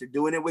offense. They're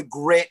doing it with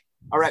grit.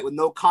 All right, with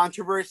no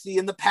controversy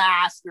in the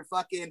past. They're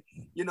fucking,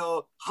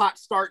 hot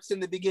starts in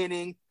the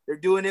beginning. They're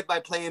doing it by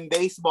playing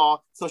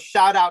baseball. So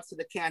shout out to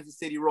the Kansas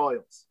City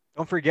Royals.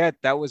 Don't forget,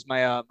 that was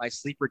my my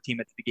sleeper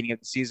team at the beginning of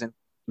the season.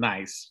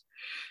 Nice.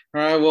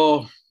 All right,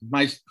 well,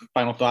 my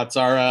final thoughts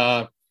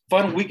are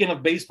fun weekend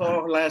of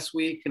baseball last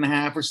week and a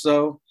half or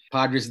so.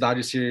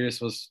 Padres-Dodgers series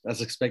was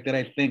as expected,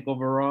 I think,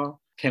 overall.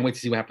 Can't wait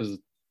to see what happens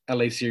with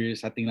LA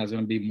series. I think that's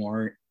going to be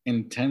more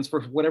intense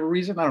for whatever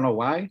reason. I don't know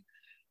why.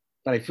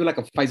 But I feel like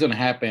a fight's going to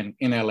happen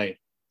in LA.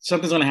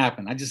 Something's going to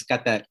happen. I just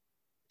got that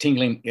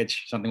tingling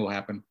itch. Something will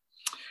happen.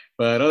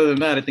 But other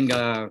than that, I think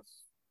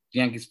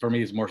Yankees for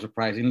me is more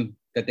surprising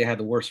that they had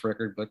the worst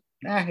record. But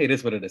it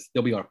is what it is.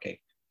 They'll be okay.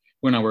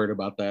 We're not worried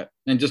about that.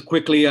 And just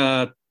quickly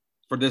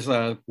for this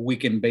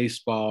weekend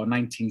baseball,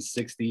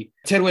 1960,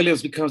 Ted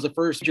Williams becomes the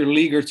first major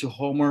leaguer to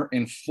homer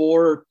in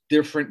 4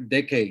 different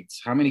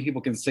decades. How many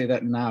people can say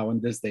that now in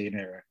this day and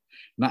era?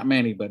 Not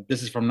many, but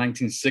this is from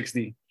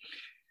 1960.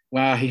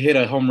 Wow, he hit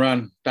a home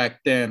run back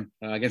then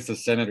against the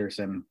Senators,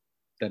 and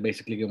that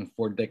basically gave him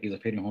 4 decades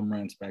of hitting home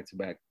runs back to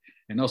back.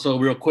 And also,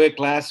 real quick,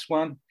 last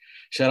one,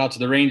 shout out to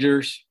the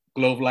Rangers,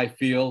 Globe Life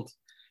Field.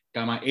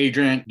 Got my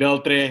Adrian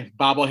Beltre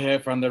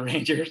bobblehead from the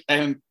Rangers,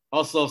 and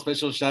also a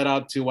special shout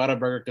out to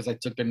Whataburger because I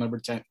took their number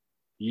 10.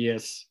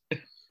 Yes.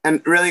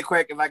 And really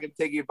quick, if I could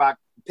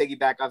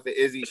piggyback off of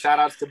Izzy, shout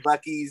outs to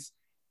Buc-ee's.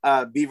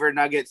 Beaver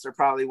nuggets are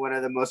probably one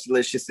of the most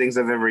delicious things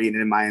I've ever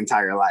eaten in my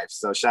entire life.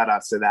 So shout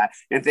outs to that.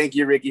 And thank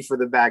you, Ricky, for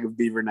the bag of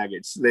beaver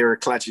nuggets. They were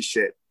clutch as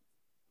shit.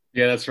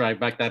 Yeah, that's right.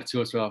 Back that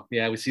too as well.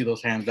 Yeah, we see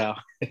those hands out.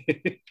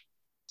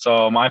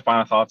 So my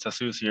final thoughts,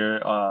 Jesus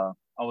here. I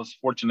was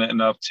fortunate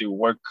enough to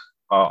work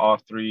all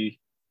 3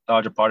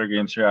 Dodger Padre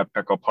games here at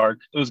Petco Park.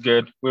 It was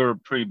good. We were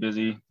pretty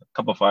busy. A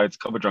couple fights, a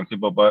couple drunk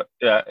people, but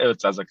yeah, it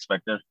was as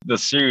expected. The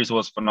series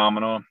was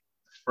phenomenal.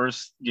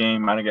 First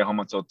game, I didn't get home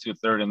until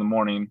 2:30 in the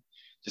morning,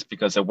 just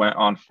because it went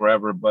on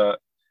forever. But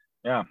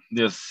yeah,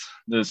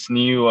 this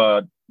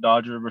new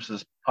Dodger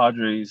versus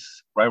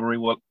Padres rivalry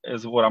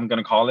is what I'm going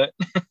to call it.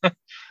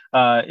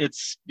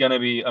 It's going to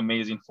be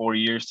amazing 4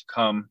 years to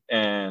come,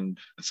 and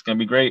it's going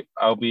to be great.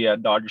 I'll be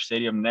at Dodger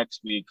Stadium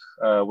next week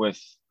with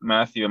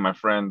Matthew and my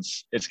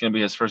friends. It's going to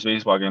be his first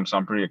baseball game, so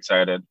I'm pretty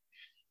excited.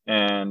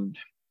 And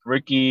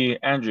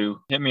Ricky, Andrew,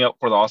 hit me up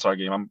for the All-Star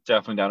game. I'm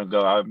definitely down to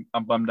go.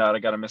 I'm bummed out. I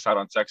got to miss out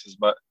on Texas,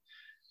 but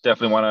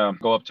definitely want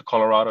to go up to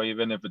Colorado,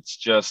 even if it's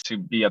just to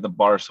be at the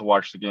bars to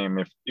watch the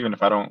game, even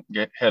if I don't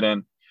head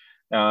in.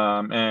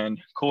 And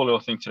cool little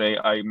thing today,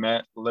 I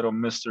met little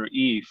Mr.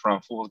 E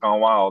from Fools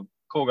Gone Wild.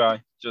 Cool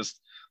guy. Just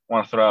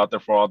want to throw out there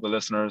for all the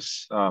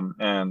listeners.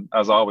 And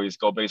as always,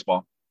 go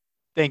baseball.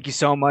 Thank you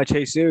so much,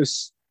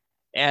 Jesus.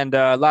 And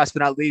last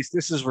but not least,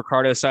 this is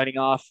Ricardo signing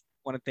off.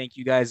 Want to thank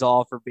you guys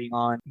all for being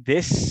on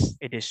this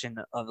edition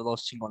of the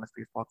Los Chingones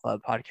Baseball Club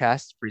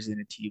podcast,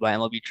 presented to you by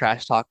MLB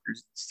Trash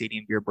Talkers,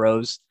 Stadium Beer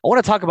Bros. I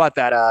want to talk about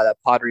that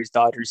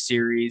Padres-Dodgers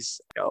series.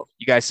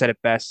 You guys said it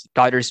best.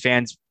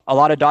 A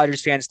lot of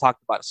Dodgers fans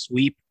talked about a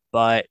sweep,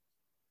 but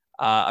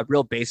a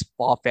real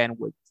baseball fan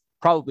would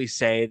probably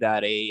say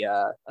that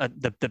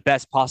the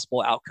best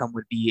possible outcome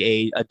would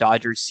be a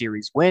Dodgers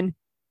series win.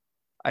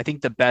 I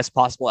think the best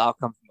possible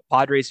outcome from a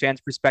Padres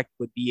fans perspective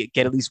would be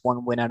get at least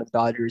one win out of the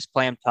Dodgers,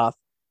 play them tough.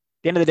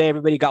 At the end of the day,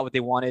 everybody got what they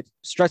wanted.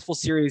 Stressful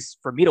series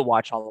for me to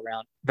watch all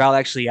around. Val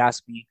actually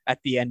asked me at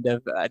the end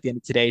of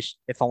today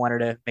if I wanted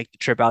to make the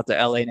trip out to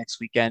LA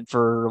next weekend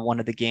for one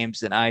of the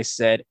games, and I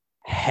said,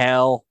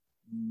 hell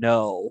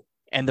no.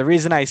 And the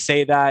reason I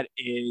say that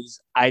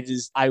is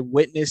I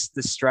witnessed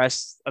the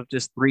stress of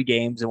just 3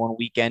 games in one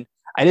weekend.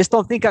 I just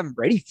don't think I'm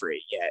ready for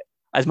it yet.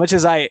 As much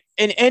as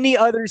in any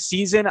other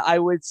season, I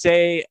would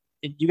say,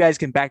 and you guys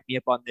can back me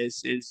up on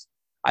this, is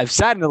I've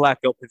sat in the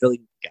left field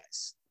pavilion with you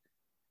guys.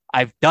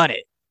 I've done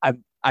it.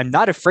 I'm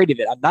not afraid of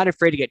it. I'm not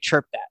afraid to get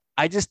chirped at.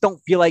 I just don't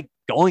feel like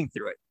going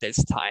through it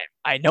this time.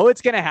 I know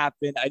it's going to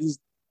happen.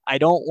 I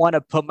don't want to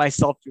put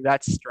myself through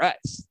that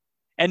stress.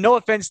 And no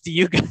offense to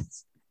you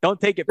guys. Don't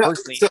take it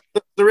personally. So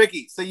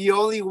Ricky, so you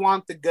only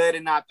want the good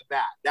and not the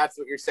bad. That's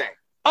what you're saying.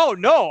 Oh,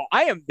 no,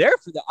 I am there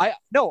for that.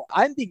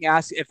 I'm being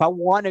asked if I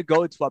want to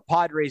go to a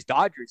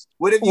Padres-Dodgers.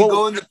 What if you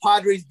go and the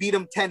Padres beat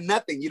them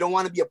 10-0? You don't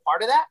want to be a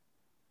part of that?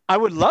 I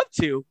would love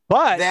to,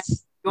 but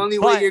that's the only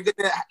way you're going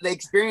to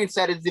experience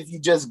that is if you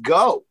just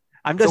go.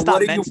 I'm just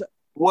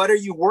what are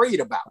you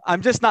worried about?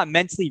 I'm just not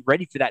mentally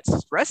ready for that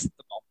stress at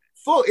the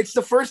moment. It's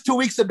the first 2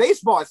 weeks of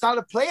baseball. It's not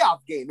a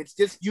playoff game. It's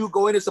just you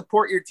going to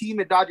support your team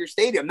at Dodger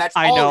Stadium. That's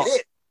all it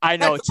is. I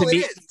know.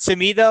 To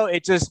me, though,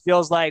 it just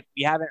feels like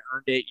we haven't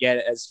earned it yet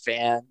as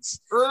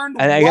fans. Earned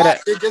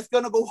what? You're just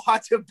going to go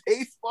watch a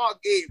baseball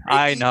game. Ricky.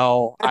 I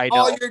know. That's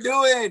all you're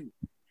doing.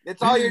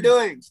 That's all you're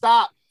doing.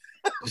 Stop.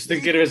 Just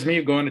think of it as me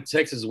going to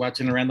Texas,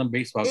 watching a random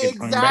baseball game,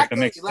 coming back the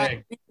next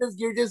day. Because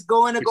you're just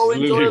going to go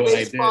enjoy a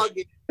baseball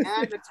game.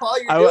 Man, that's all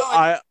you're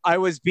doing. I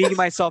was beating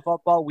myself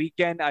up all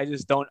weekend. I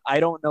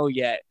don't know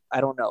yet.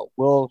 I don't know.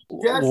 We'll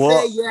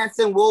say yes,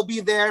 and we'll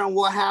be there, and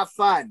we'll have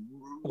fun.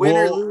 Win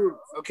or lose,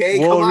 okay?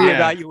 We'll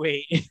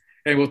reevaluate.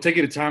 Hey, we'll take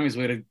you to Tommy's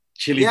with a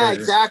chili burger. Yeah,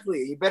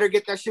 exactly. You better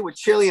get that shit with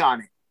chili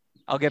on it.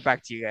 I'll get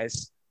back to you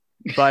guys.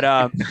 But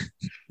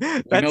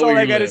that's all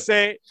I got to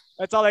say.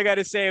 That's all I got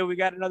to say. We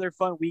got another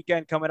fun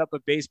weekend coming up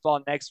of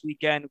baseball next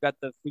weekend.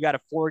 We got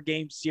a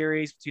 4-game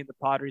series between the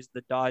Padres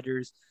and the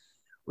Dodgers.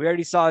 We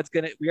already saw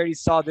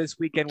this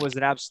weekend was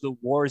an absolute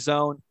war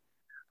zone.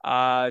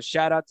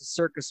 Shout out to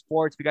Circus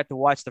Sports. We got to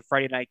watch the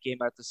Friday night game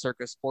at the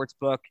Circus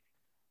Sportsbook.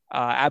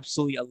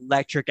 Absolutely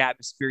electric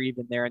atmosphere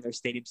even there in their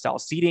stadium style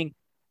seating.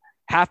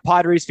 Half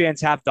Padres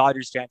fans, half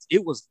Dodgers fans.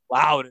 It was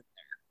loud in there.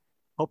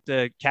 Hope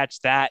to catch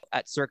that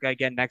at Circa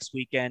again next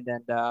weekend.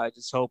 And I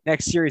just hope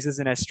next series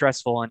isn't as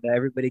stressful and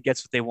everybody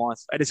gets what they want.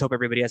 I just hope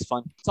everybody has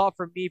fun. That's all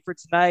from me for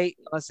tonight.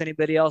 Unless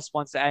anybody else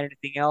wants to add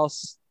anything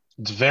else.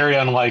 It's very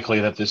unlikely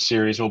that this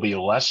series will be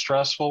less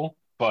stressful,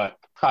 but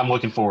I'm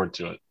looking forward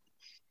to it.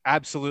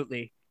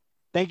 Absolutely.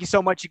 Thank you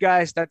so much, you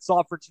guys. That's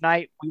all for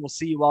tonight. We will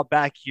see you all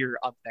back here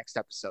on the next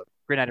episode.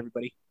 Great night,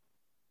 everybody.